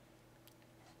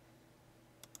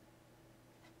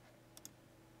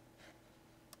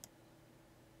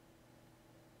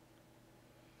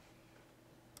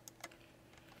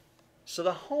 So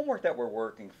the homework that we're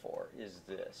working for is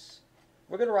this.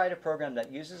 We're going to write a program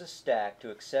that uses a stack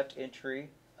to accept entry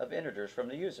of integers from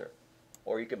the user.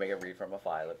 Or you can make it read from a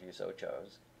file if you so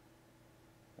chose.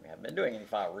 We haven't been doing any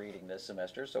file reading this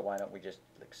semester, so why don't we just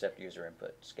accept user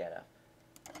input, scanf.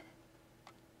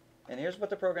 And here's what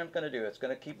the program's going to do. It's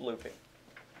going to keep looping.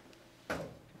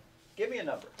 Give me a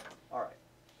number. All right.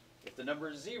 If the number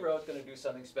is 0, it's going to do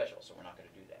something special, so we're not going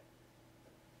to do that.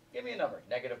 Give me a number.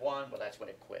 -1, well, that's when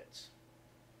it quits.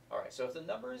 All right, so if the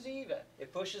number is even,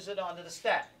 it pushes it onto the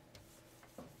stack.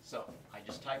 So I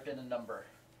just typed in a number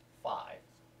 5.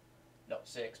 No,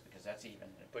 6, because that's even.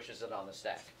 And it pushes it on the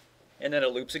stack. And then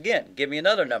it loops again. Give me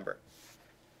another number.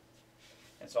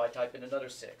 And so I type in another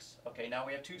 6. Okay, now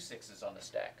we have 2 6s on the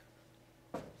stack.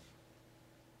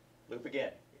 Loop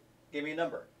again. Give me a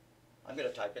number. I'm going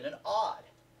to type in an odd.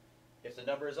 If the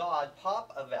number is odd,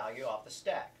 pop a value off the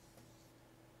stack.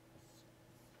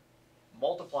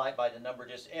 Multiply it by the number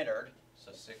just entered,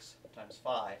 so 6 times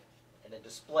 5, and then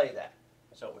display that.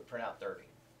 So it would print out 30.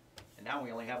 And now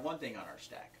we only have one thing on our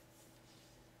stack.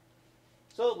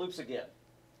 So it loops again.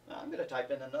 Now I'm going to type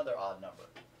in another odd number.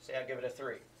 Say I give it a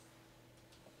 3.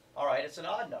 All right, it's an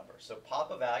odd number, so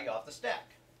pop a value off the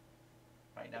stack.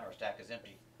 Right now our stack is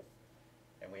empty.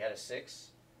 And we had a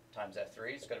 6 times that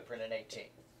 3, it's going to print an 18.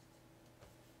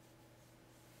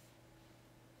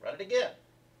 Run it again.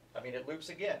 It loops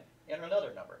again. Enter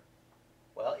another number.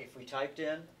 Well, if we typed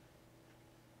in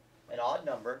an odd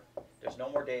number, there's no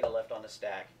more data left on the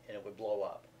stack, and it would blow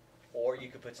up. Or you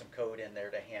could put some code in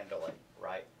there to handle it,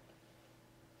 right?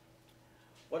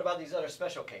 What about these other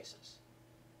special cases?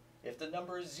 If the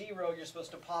number is 0, you're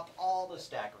supposed to pop all the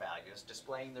stack values,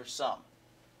 displaying their sum.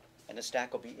 And the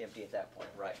stack will be empty at that point,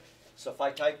 right? So if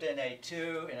I typed in a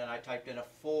 2, and then I typed in a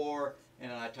 4,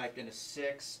 and then I typed in a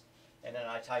 6, and then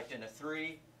I typed in a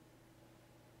 3,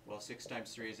 well, 6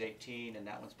 times 3 is 18, and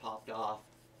that one's popped off.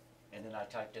 And then I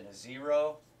typed in a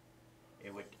 0.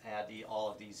 It would add all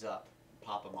of these up,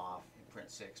 pop them off, and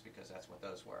print 6 because that's what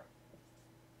those were.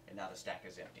 And now the stack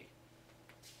is empty.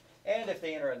 And if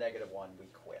they enter a -1, we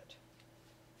quit.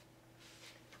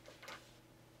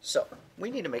 So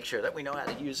we need to make sure that we know how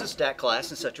to use the stack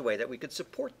class in such a way that we could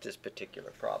support this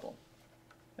particular problem.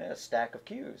 A stack of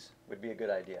queues would be a good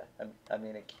idea.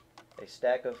 A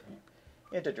stack of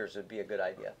integers would be a good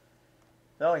idea.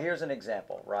 No, here's an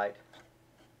example, right?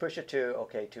 Push a 2,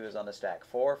 okay, 2 is on the stack.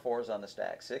 4, 4 is on the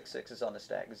stack. 6, 6 is on the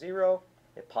stack. 0,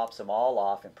 it pops them all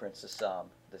off and prints the sum.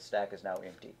 The stack is now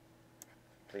empty.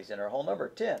 Please enter a whole number.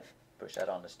 10, push that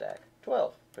on the stack.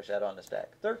 12, push that on the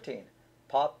stack. 13,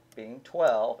 pop being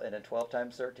 12, and then 12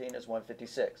 times 13 is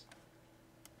 156.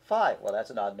 5, well, that's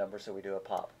an odd number, so we do a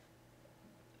pop.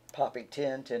 Popping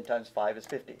 10, 10 times 5 is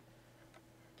 50.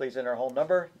 Please enter a whole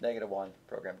number, -1,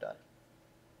 program done.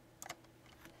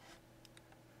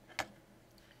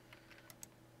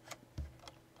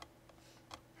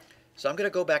 So I'm going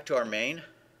to go back to our main.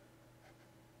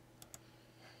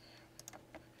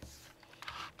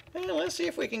 And let's see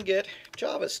if we can get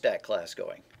Java's stack class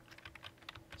going.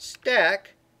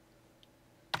 Stack,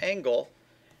 angle,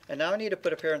 and now I need to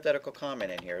put a parenthetical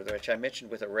comment in here, which I mentioned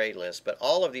with array list, but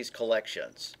all of these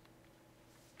collections,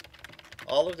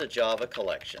 all of the Java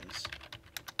collections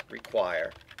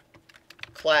require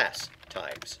class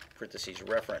types, parentheses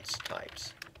reference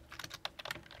types,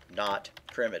 not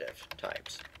primitive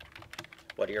types.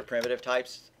 What are your primitive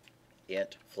types?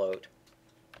 Int, float,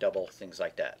 double, things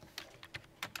like that.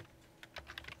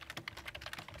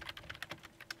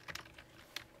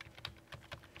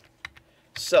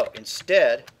 So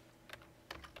instead,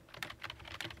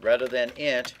 rather than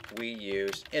int, we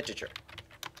use integer.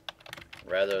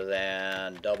 Rather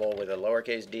than double with a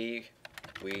lowercase d,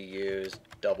 we use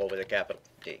double with a capital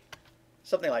D.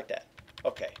 Something like that.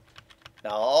 Okay.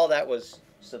 Now all that was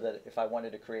so that if I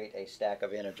wanted to create a stack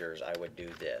of integers, I would do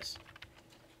this.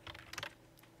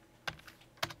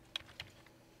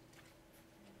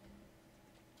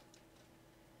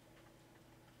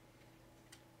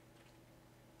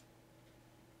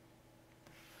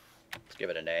 Let's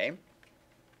give it a name.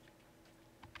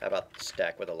 How about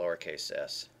stack with a lowercase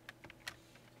s?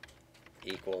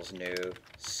 Equals new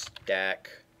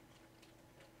stack,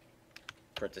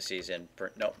 parentheses in,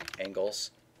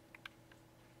 angles,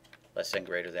 less than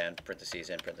greater than, parentheses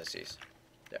in parentheses.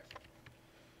 There.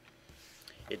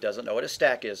 It doesn't know what a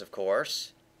stack is, of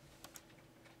course.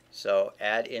 So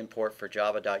add import for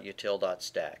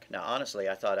java.util.stack. Now honestly,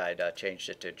 I thought I'd changed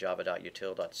it to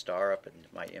java.util.star up in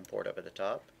my import up at the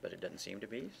top, but it doesn't seem to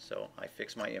be, so I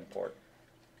fixed my import.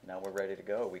 Now we're ready to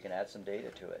go. We can add some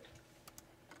data to it.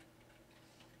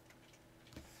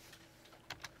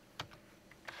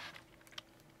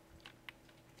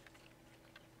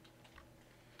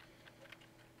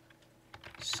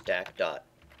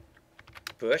 Stack.push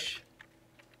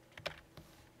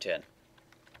 10.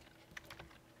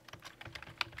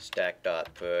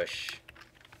 Stack.push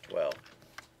 12,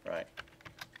 right?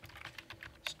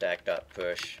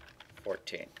 Stack.push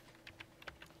 14.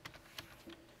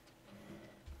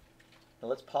 Now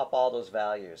let's pop all those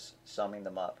values, summing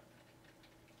them up.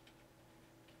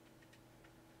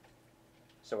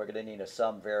 So we're going to need a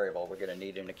sum variable. We're going to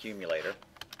need an accumulator.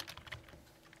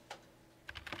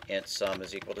 Int sum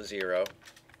is equal to 0,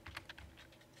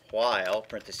 while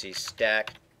parentheses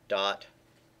stack dot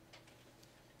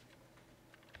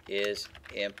is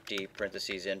empty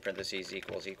parentheses in parentheses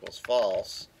equals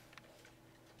false.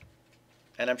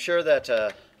 And I'm sure that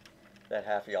that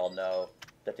half of y'all know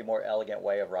that the more elegant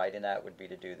way of writing that would be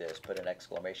to do this. Put an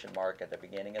exclamation mark at the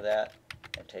beginning of that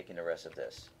and taking the rest of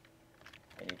this.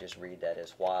 And you just read that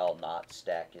as while not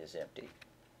stack is empty.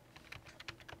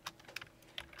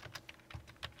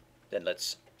 Then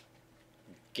let's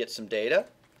get some data.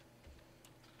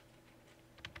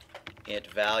 Int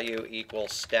value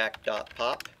equals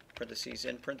stack.pop, parentheses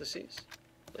in parentheses.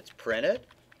 Let's print it.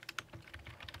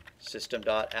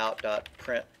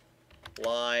 System.out.print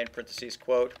line, parentheses,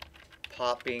 quote,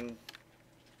 popping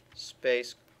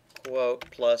space, quote,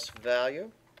 plus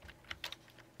value,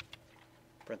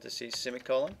 parentheses,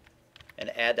 semicolon, and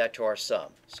add that to our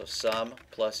sum. So sum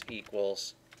plus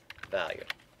equals value.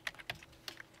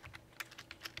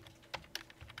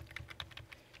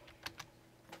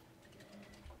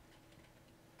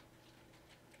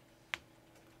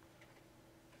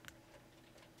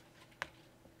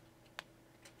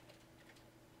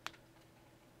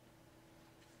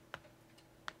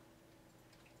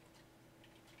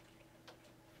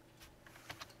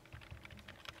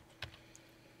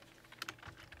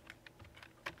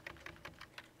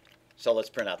 So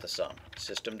let's print out the sum.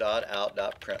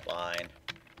 System.out.println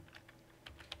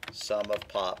sum of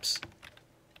pops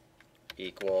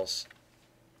equals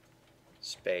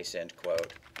space end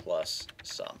quote plus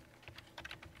sum.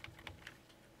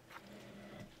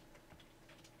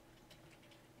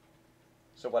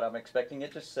 So what I'm expecting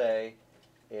it to say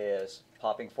is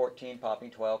popping 14, popping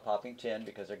 12, popping 10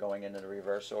 because they're going in the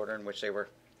reverse order in which they were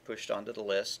pushed onto the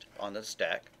list, on the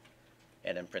stack,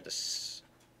 and then print the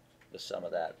sum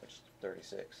of that, which is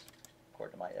 36,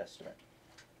 according to my estimate.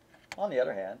 On the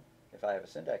other hand, if I have a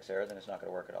syntax error, then it's not going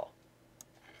to work at all.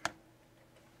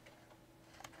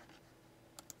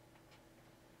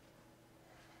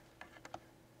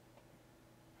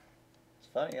 It's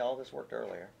funny, all this worked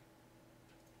earlier.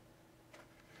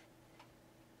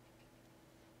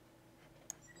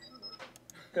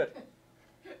 Good.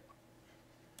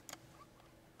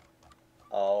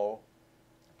 Oh.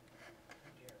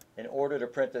 In order to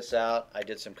print this out, I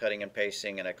did some cutting and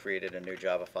pasting and I created a new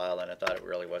Java file and I thought it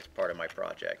really was part of my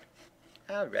project.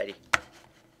 Alrighty.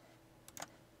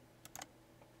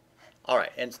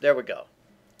 Alright, and there we go.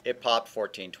 It popped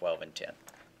 14, 12, and 10.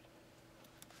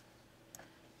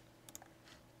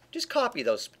 Just copy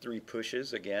those 3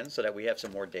 pushes again so that we have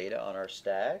some more data on our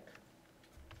stack.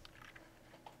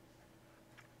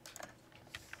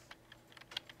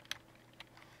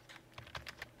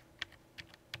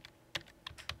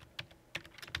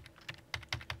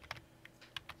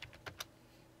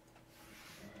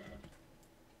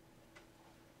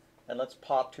 And let's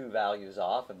pop 2 values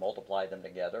off and multiply them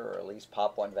together, or at least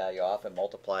pop 1 value off and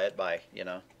multiply it by, you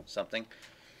know, something.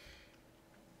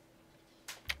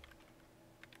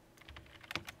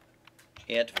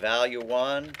 Int value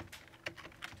 1,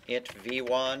 int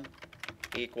v1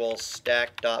 equals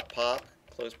stack.pop,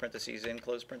 close parentheses in,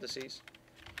 close parentheses.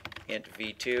 Int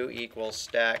v2 equals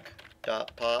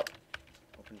stack.pop,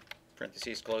 open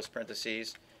parentheses, close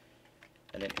parentheses.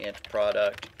 And then int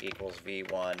product equals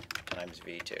v1 times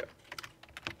v2.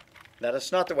 Now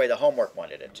that's not the way the homework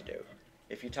wanted it to do.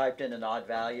 If you typed in an odd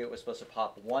value, it was supposed to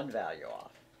pop 1 value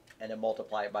off and then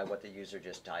multiply it by what the user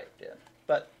just typed in.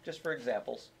 But just for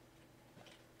examples,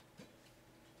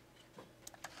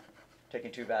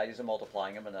 taking 2 values and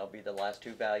multiplying them, and that'll be the last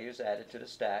 2 values added to the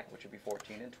stack, which would be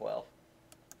 14 and 12.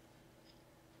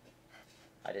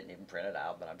 I didn't even print it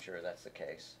out, but I'm sure that's the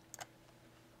case.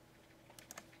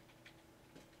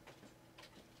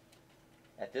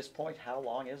 At this point, how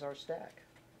long is our stack?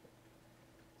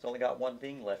 It's only got 1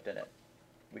 thing left in it.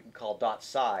 we can call dot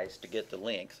size to get the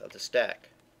length of the stack.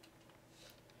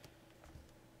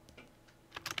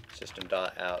 System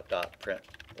dot out dot print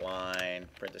line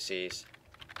parentheses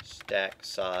stack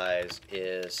size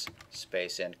is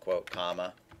space end quote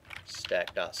comma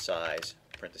stack dot size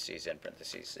parentheses in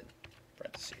parentheses in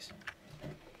parentheses.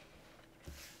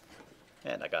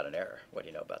 And I got an error. What do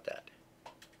you know about that?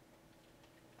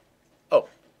 Oh,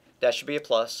 that should be a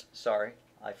plus. Sorry,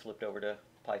 I flipped over to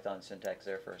Python syntax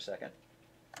there for a second.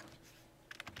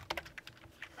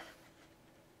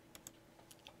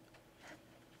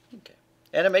 Okay.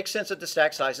 And it makes sense that the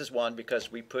stack size is 1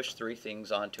 because we pushed 3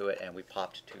 things onto it and we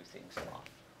popped 2 things off.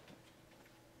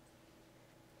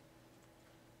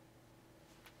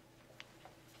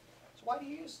 So why do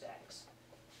you use stacks?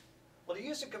 Well, they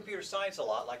use in computer science a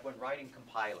lot, like when writing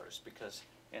compilers, because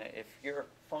if you're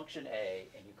function A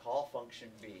and you call function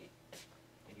B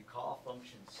and you call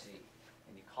function C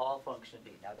and you call function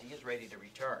D, now D is ready to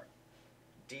return.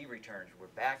 D returns, we're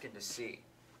back into C.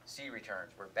 C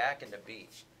returns, we're back into B.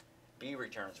 B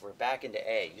returns, we're back into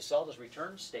A. You saw those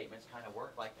return statements kind of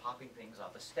work like popping things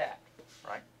off a stack,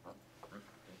 right?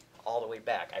 All the way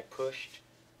back. I pushed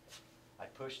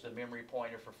the memory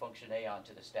pointer for function A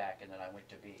onto the stack, and then I went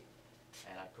to B.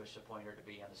 And I pushed the pointer to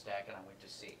B on the stack, and I went to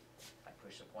C. I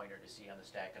pushed the pointer to C on the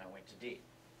stack, and I went to D.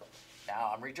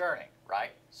 Now I'm returning,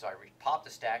 right? So I pop the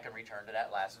stack and return to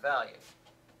that last value.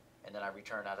 And then I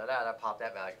return out of that, I pop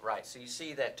that value. Right, so you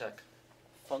see that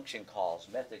function calls,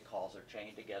 method calls are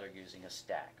chained together using a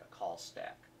stack, a call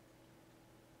stack.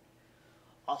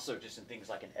 Also just in things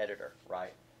like an editor,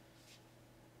 right?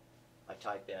 I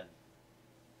type in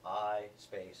I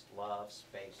space love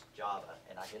space Java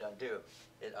and I hit undo.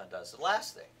 It undoes the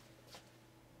last thing.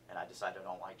 And I decide I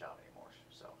don't like Java anymore,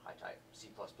 so I type C++.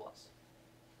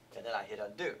 And then I hit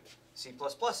undo. C++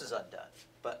 is undone,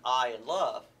 but I and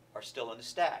love are still in the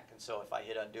stack. And so if I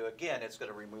hit undo again, it's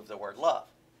going to remove the word love.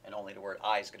 And only the word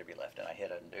I is going to be left. And I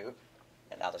hit undo,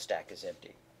 and now the stack is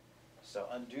empty. So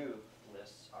undo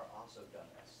lists are also done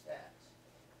as stacks.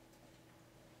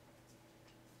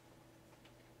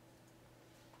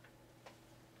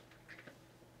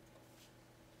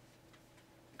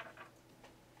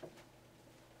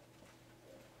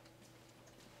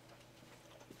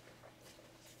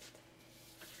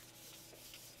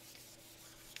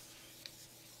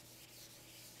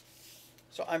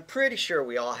 So I'm pretty sure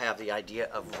we all have the idea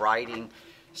of writing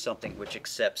something which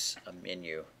accepts a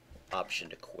menu option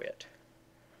to quit.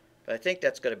 But I think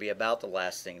that's going to be about the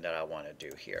last thing that I want to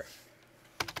do here.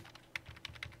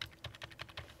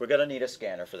 We're going to need a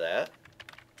scanner for that.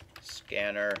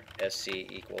 Scanner sc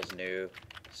equals new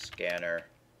scanner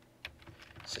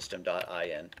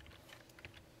system.in.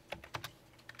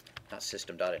 Not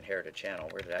system.inherited channel.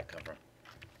 Where did that come from?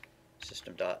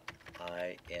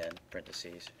 System.in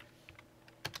parentheses.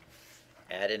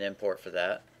 Add an import for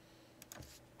that.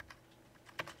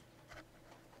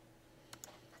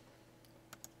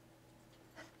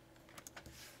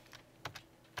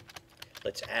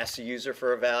 Let's ask the user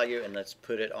for a value and let's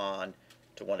put it on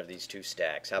to one of these 2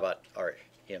 stacks. How about our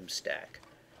M stack?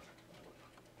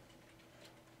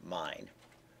 Mine.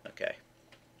 Okay.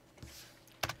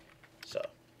 So,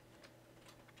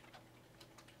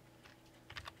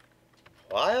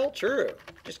 while true,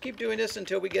 just keep doing this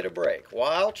until we get a break.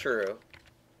 While true,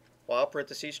 while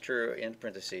parentheses true, end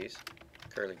parentheses,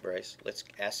 curly brace, let's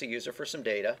ask the user for some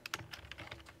data.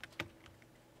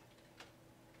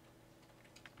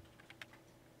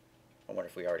 I wonder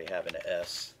if we already have an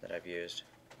S that I've used.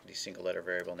 These single letter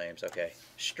variable names. Okay.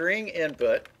 String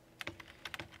input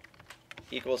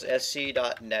equals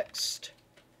sc.next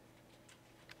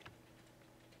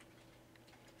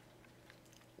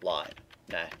line.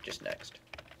 Nah, just next.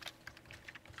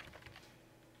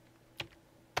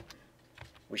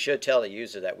 We should tell the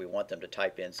user that we want them to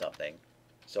type in something.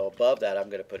 So above that, I'm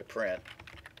going to put a print.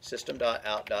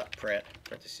 System.out.print,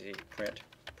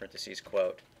 parentheses,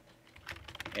 quote,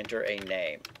 enter a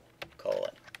name,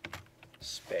 colon,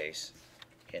 space,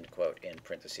 end quote, end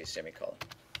parentheses, semicolon.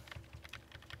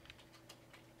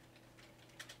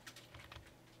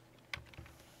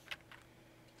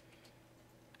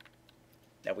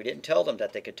 Now we didn't tell them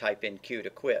that they could type in Q to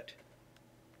quit.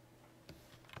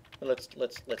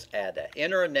 Let's add that.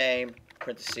 Enter a name,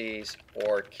 parentheses,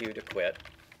 or Q to quit.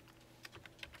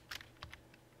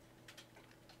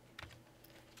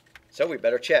 So we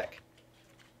better check.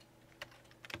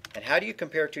 And how do you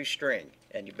compare 2 string?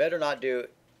 And you better not do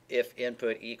if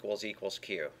input equals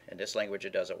Q. In this language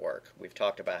it doesn't work. We've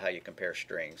talked about how you compare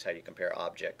strings, how you compare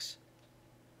objects.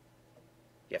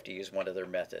 You have to use one of their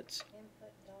methods.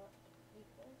 Input dot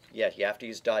equals? Yeah, you have to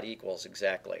use dot equals,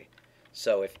 exactly.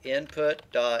 So if input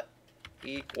dot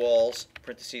equals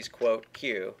parentheses quote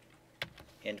Q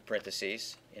end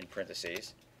parentheses in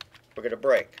parentheses, we're going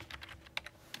to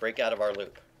break out of our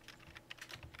loop.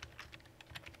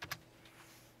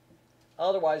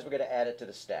 Otherwise, we're going to add it to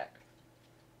the stack.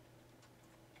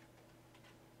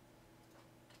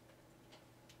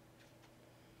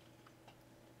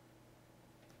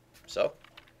 So,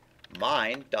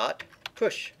 mine dot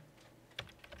push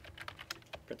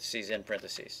parentheses in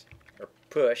parentheses, or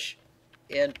push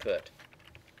input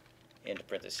into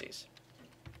parentheses.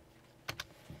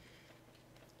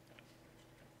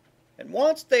 And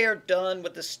once they are done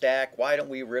with the stack, why don't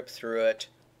we rip through it,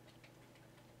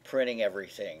 printing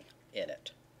everything in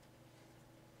it.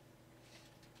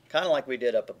 Kind of like we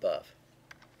did up above.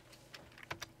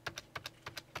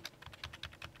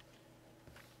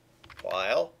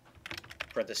 While,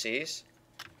 parentheses,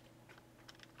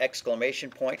 exclamation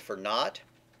point for not,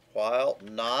 while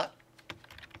not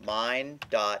mine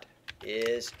dot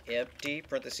is empty,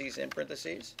 parentheses in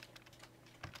parentheses.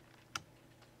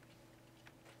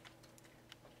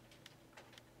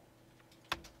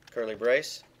 Curly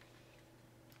brace,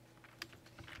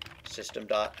 system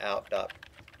dot out dot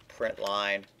print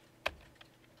line,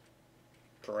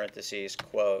 parentheses,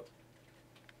 quote,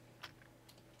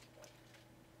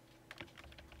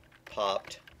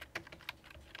 popped,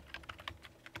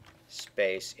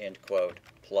 space, end quote,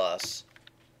 plus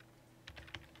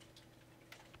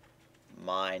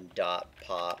mine dot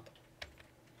pop,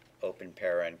 open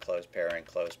paren, close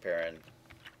paren,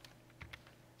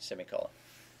 semicolon.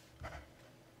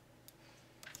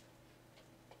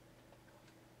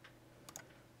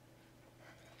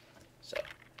 So,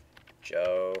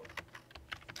 Joe,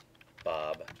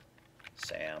 Bob,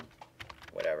 Sam,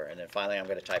 whatever. And then finally I'm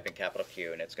going to type in capital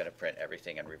Q, and it's going to print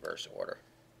everything in reverse order.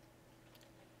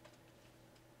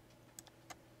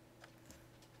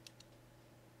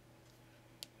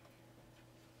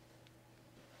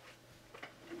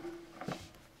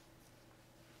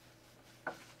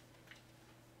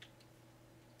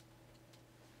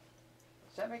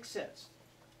 Does that make sense?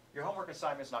 Your homework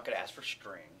assignment is not going to ask for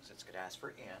strings. It's going to ask for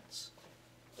ints.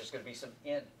 There's going to be some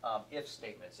if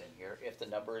statements in here. If the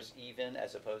number is even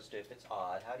as opposed to if it's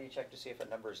odd. How do you check to see if a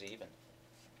number is even?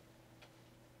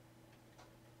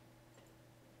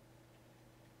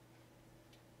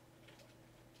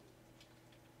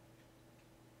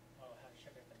 Oh, how to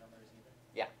check if the number is even?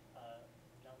 Yeah.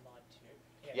 Num mod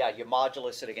 2. Yeah, you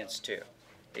modulus it against 2.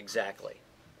 Exactly.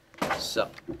 So,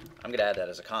 I'm going to add that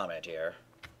as a comment here.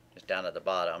 Just down at the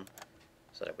bottom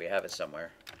so that we have it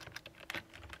somewhere.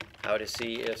 How to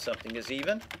see if something is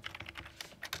even?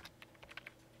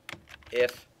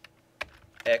 If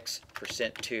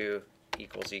x% 2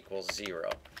 equals 0.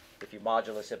 If you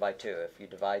modulus it by 2, if you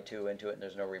divide 2 into it and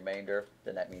there's no remainder,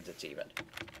 then that means it's even.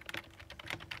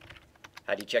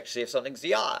 How do you check to see if something's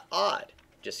the odd?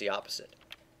 Just the opposite.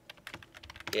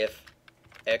 If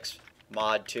x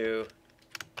mod 2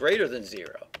 greater than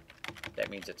 0, that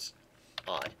means it's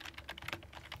odd.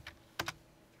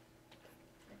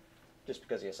 Just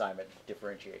because the assignment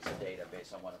differentiates the data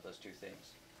based on one of those two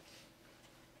things.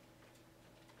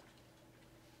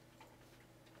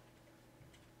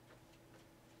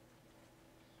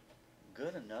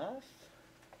 Good enough?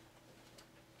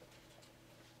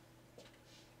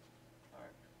 All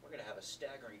right, we're going to have a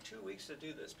staggering 2 weeks to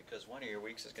do this because one of your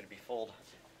weeks is going to be filled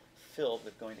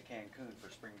with going to Cancun for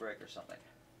spring break or something.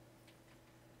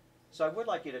 So I would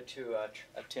like you to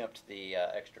attempt the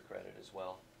extra credit as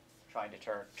well. Try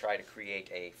to create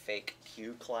a fake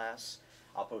Q class.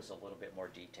 I'll post a little bit more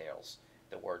details,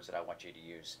 the words that I want you to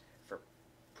use for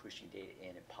pushing data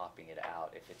in and popping it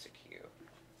out if it's a Q.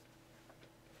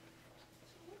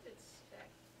 So what did stack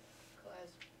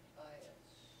class buy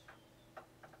us? I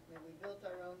mean, we built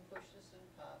our own pushes and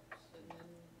pops, and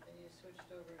then you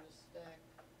switched over to stack.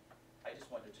 I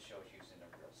just wanted to show it using the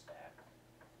real stack.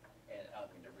 And I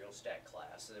mean the real stack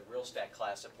class. So the real stack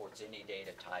class supports any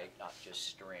data type, not just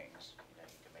strings. You know,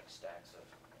 you can make stacks of,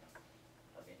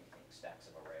 of anything,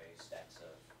 stacks of arrays, stacks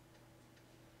of.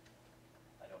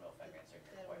 I don't know if I'm answering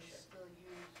your That question. was still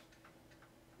used,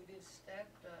 we did stack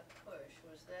dot push,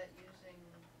 was that using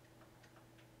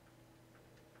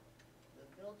the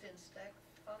built-in stack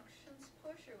functions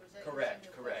push, or was that Correct,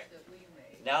 using the correct. push that we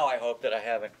made? Now I hope that I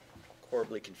haven't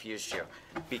horribly confused you,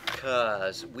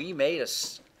 because we made a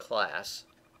class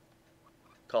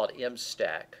called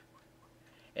mstack,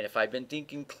 and if I'd been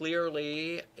thinking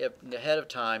clearly ahead of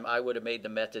time, I would have made the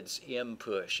methods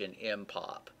mpush and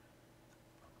mpop.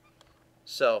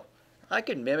 So I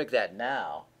can mimic that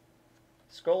now.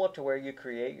 Scroll up to where you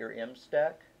create your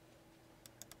mstack,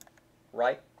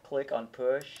 right click on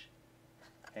push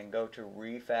and go to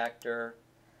refactor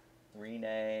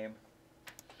rename,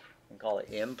 and call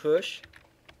it mpush,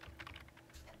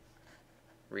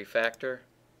 refactor,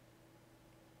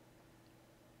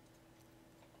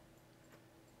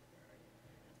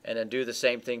 and then do the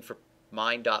same thing for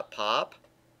mine.pop,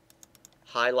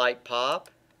 highlight pop,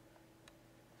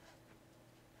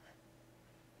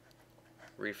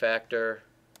 refactor,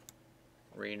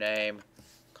 rename,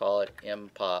 call it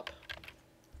mpop,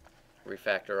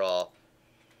 refactor all.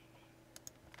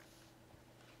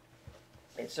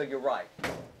 And so you're right.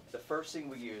 The first thing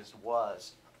we used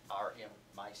was our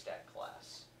MyStack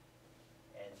class.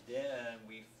 And then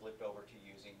we flipped over to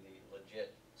using the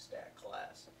legit stack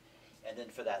class. And then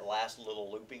for that last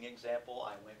little looping example,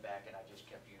 I went back and I just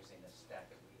kept using the stack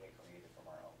that we had created from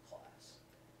our own class.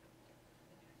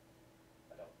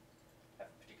 I don't have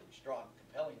a particularly strong,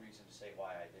 compelling reason to say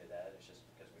why I did that. It's just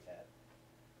because we had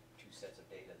two sets of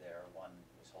data there. One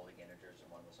was holding integers and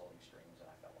one was holding strings, and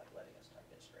I felt like letting us type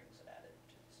in strings and add it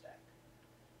to the stack.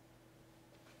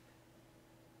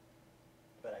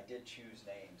 But I did choose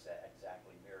names that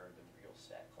exactly mirrored the real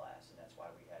stack class, and that's why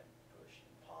we had push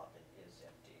and pop and is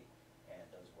empty. And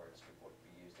those words could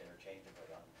be used interchangeably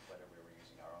on whether we were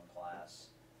using our own class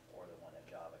or the one that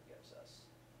Java gives us.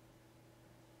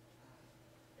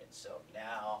 And so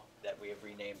now that we have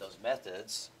renamed those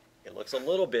methods, it looks a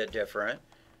little bit different.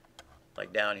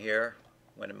 Like down here,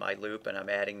 when in my loop and I'm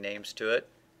adding names to it,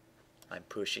 I'm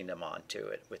pushing them onto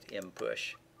it with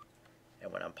mpush.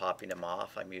 And when I'm popping them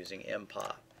off, I'm using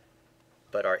mpop.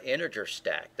 But our integer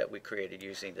stack that we created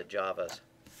using the Java's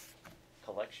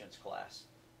collections class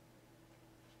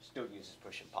still uses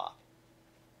push and pop.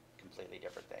 Completely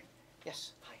different thing.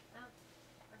 Yes, hi. I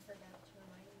forgot to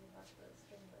remind you about the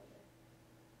string builder.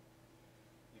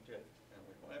 You did, and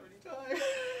we don't have any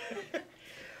time.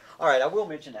 All right, I will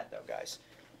mention that though, guys.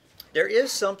 There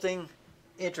is something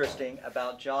interesting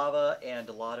about Java and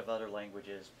a lot of other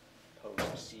languages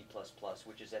post C++,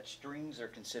 which is that strings are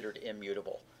considered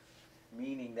immutable,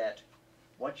 meaning that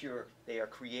once they are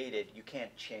created, you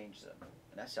can't change them.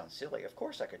 And that sounds silly. Of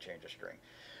course I could change a string.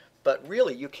 But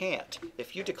really, you can't.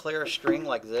 If you declare a string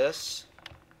like this,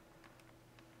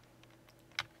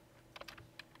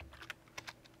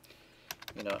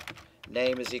 you know,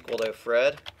 name is equal to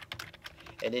Fred,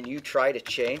 and then you try to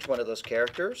change one of those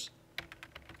characters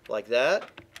like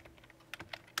that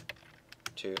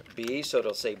to B, so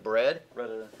it'll say bread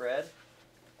rather than Fred.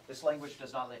 This language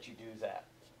does not let you do that.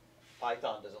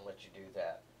 Python doesn't let you do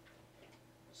that.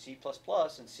 C++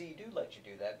 and C do let you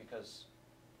do that because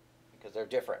they're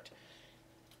different.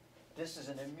 This is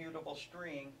an immutable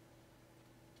string.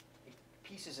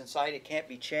 Pieces inside it can't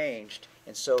be changed.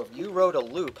 And so if you wrote a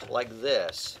loop like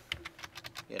this,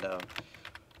 you know,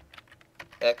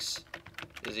 x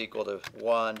is equal to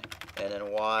 1, and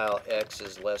then while x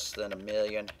is less than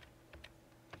 1,000,000,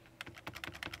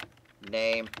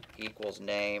 name equals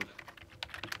name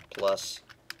plus,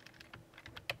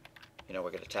 you know, we're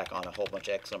going to tack on a whole bunch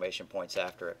of exclamation points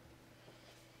after it.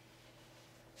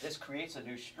 This creates a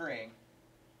new string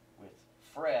with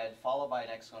Fred followed by an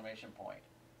exclamation point.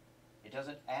 It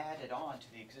doesn't add it on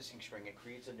to the existing string. It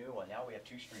creates a new one. Now we have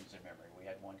two strings in memory. We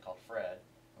had one called Fred,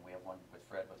 and we have one with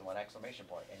Fred with one exclamation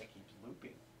point, and it keeps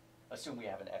looping. Assume we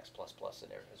have an x++ in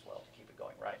there as well to keep it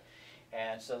going, right?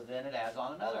 And so then it adds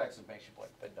on another exclamation point.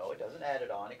 But no, it doesn't add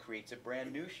it on. It creates a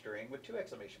brand new string with two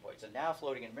exclamation points. And now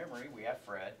floating in memory, we have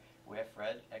Fred,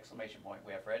 exclamation point,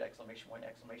 we have Fred, exclamation point,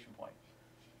 exclamation point.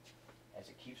 As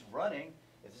it keeps running,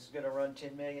 if this is going to run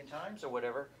 10 million times or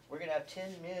whatever, we're going to have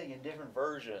 10 million different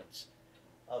versions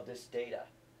of this data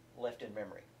left in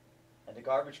memory. And the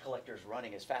garbage collector is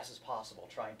running as fast as possible,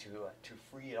 trying to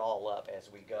free it all up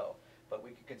as we go. But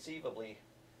we could conceivably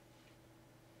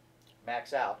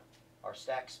max out our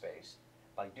stack space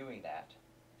by doing that.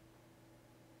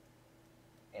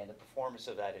 And the performance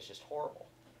of that is just horrible.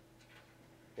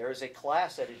 There is a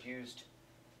class that is used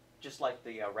just like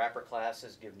the wrapper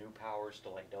classes give new powers to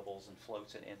like doubles and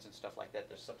floats and ints and stuff like that.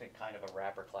 There's something kind of a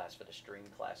wrapper class for the string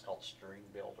class called string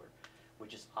builder,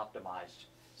 which is optimized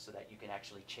so that you can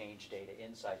actually change data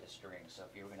inside the string. So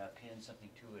if you were going to append something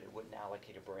to it, it wouldn't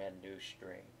allocate a brand new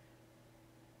string.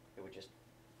 It would just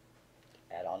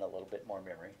add on a little bit more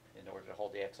memory in order to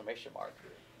hold the exclamation mark.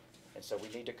 And so we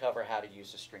need to cover how to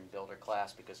use the string builder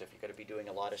class, because if you're going to be doing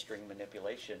a lot of string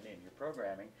manipulation in your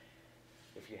programming,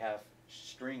 if you have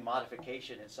string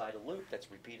modification inside a loop that's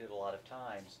repeated a lot of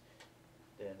times,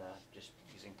 then just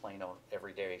using plain old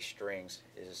everyday strings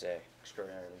is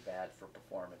extraordinarily bad for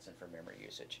performance and for memory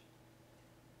usage.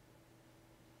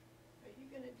 Are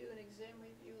you gonna do an exam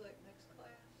review like next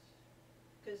class?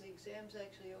 Because the exam's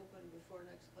actually open before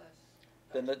next class.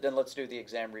 Then let's do the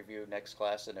exam review next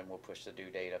class, and then we'll push the due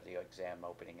date of the exam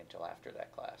opening until after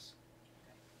that class.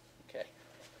 Okay.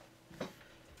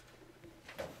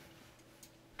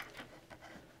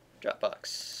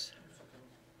 Dropbox.